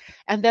way.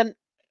 And then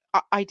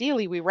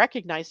ideally we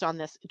recognized on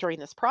this during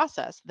this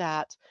process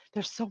that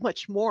there's so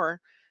much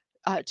more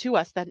to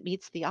us than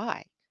meets the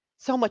eye,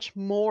 so much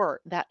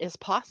more that is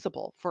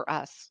possible for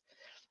us.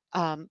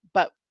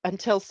 But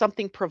until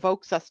something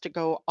provokes us to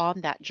go on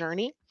that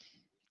journey,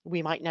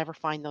 we might never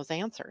find those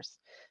answers.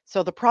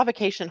 So the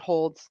provocation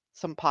holds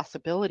some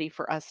possibility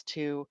for us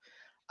to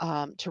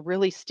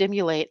really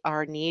stimulate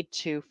our need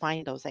to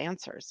find those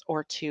answers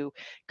or to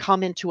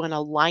come into an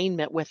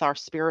alignment with our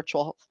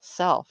spiritual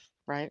self,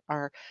 right?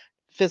 Our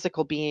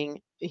physical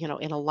being,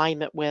 in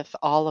alignment with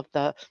all of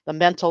the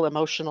mental,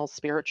 emotional,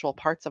 spiritual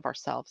parts of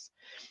ourselves.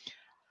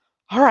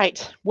 All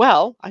right.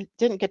 Well, I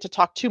didn't get to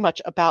talk too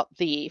much about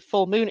the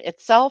full moon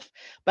itself,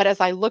 but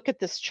as I look at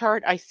this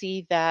chart, I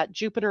see that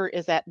Jupiter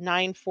is at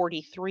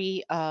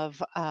 943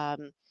 of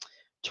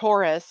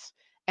Taurus,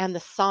 and the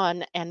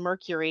Sun and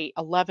Mercury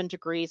 11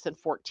 degrees and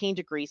 14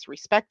 degrees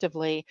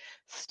respectively,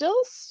 still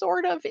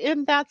sort of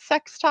in that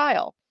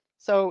sextile.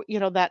 So,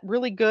 that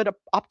really good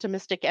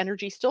optimistic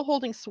energy still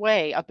holding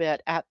sway a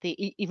bit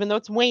even though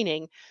it's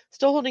waning,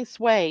 still holding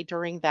sway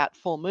during that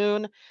full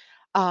moon.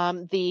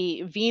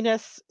 The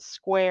Venus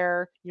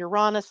square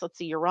Uranus, let's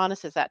see,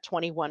 Uranus is at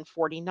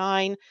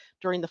 2149.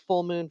 During the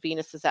full moon,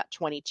 Venus is at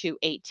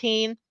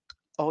 2218.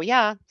 Oh,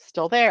 yeah,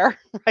 still there,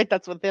 right?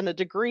 That's within a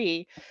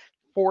degree.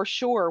 For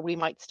sure, we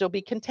might still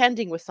be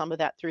contending with some of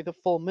that through the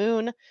full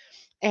moon.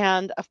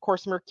 And of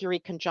course, Mercury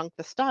conjunct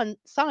the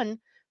sun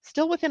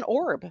still within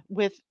orb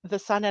with the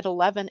sun at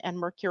 11 and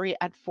Mercury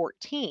at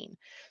 14.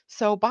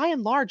 So by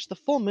and large, the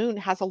full moon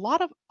has a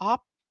lot of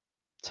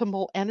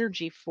optimal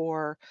energy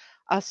for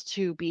us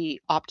to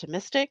be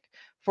optimistic,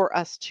 for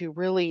us to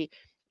really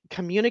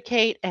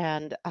communicate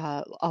and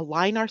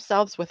align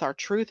ourselves with our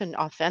truth and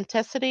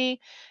authenticity.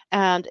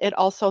 And it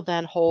also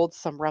then holds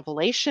some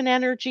revelation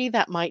energy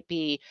that might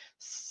be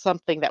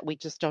something that we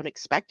just don't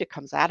expect. It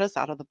comes at us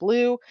out of the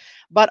blue,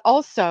 but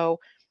also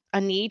a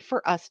need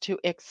for us to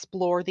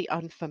explore the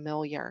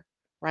unfamiliar,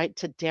 right?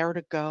 To dare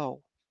to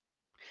go,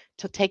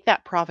 to take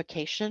that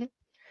provocation,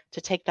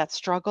 to take that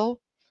struggle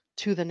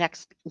to the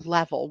next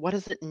level. What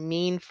does it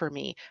mean for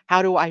me?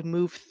 How do I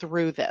move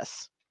through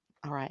this?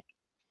 All right.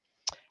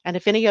 And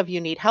if any of you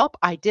need help,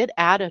 I did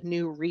add a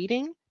new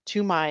reading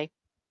to my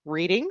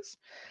readings.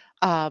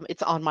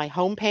 It's on my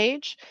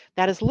homepage.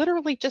 That is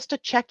literally just a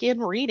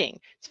check-in reading.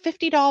 It's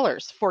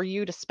 $50 for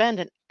you to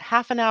spend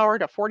half an hour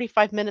to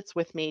 45 minutes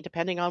with me,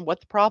 depending on what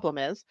the problem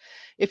is.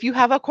 If you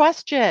have a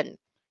question,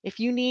 if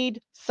you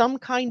need some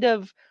kind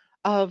of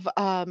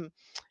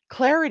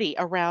clarity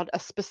around a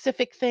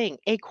specific thing,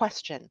 a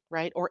question,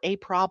 right, or a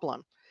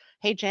problem.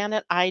 Hey,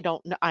 Janet, I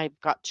don't know. I've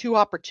got two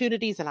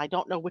opportunities and I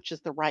don't know which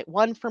is the right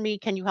one for me.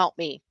 Can you help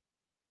me?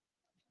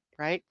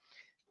 Right?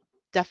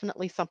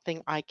 Definitely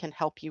something I can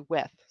help you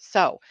with.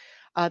 So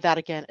that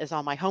again is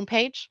on my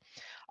homepage.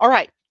 All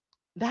right.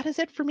 That is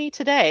it for me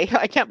today.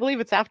 I can't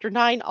believe it's after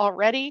 9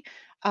 already.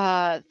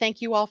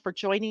 Thank you all for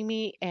joining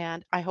me,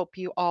 and I hope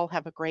you all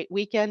have a great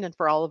weekend. And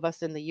for all of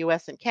us in the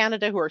US and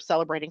Canada who are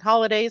celebrating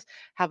holidays,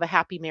 have a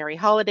happy, merry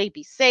holiday.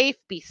 Be safe,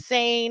 be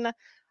sane.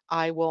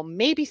 I will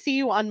maybe see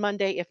you on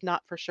Monday. If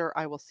not, for sure,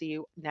 I will see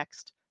you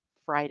next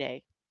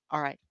Friday.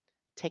 All right.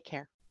 Take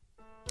care.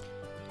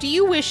 Do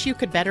you wish you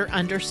could better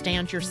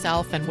understand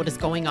yourself and what is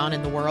going on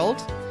in the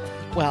world?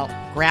 Well,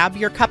 grab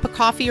your cup of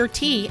coffee or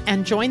tea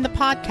and join the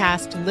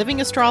podcast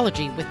Living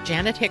Astrology with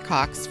Janet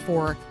Hickox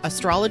for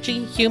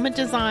astrology, human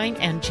design,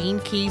 and Gene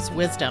Key's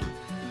wisdom.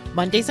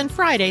 Mondays and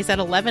Fridays at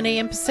 11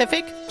 a.m.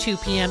 Pacific, 2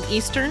 p.m.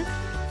 Eastern.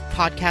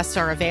 Podcasts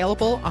are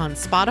available on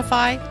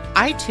Spotify,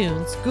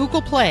 iTunes,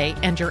 Google Play,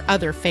 and your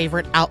other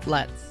favorite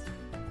outlets.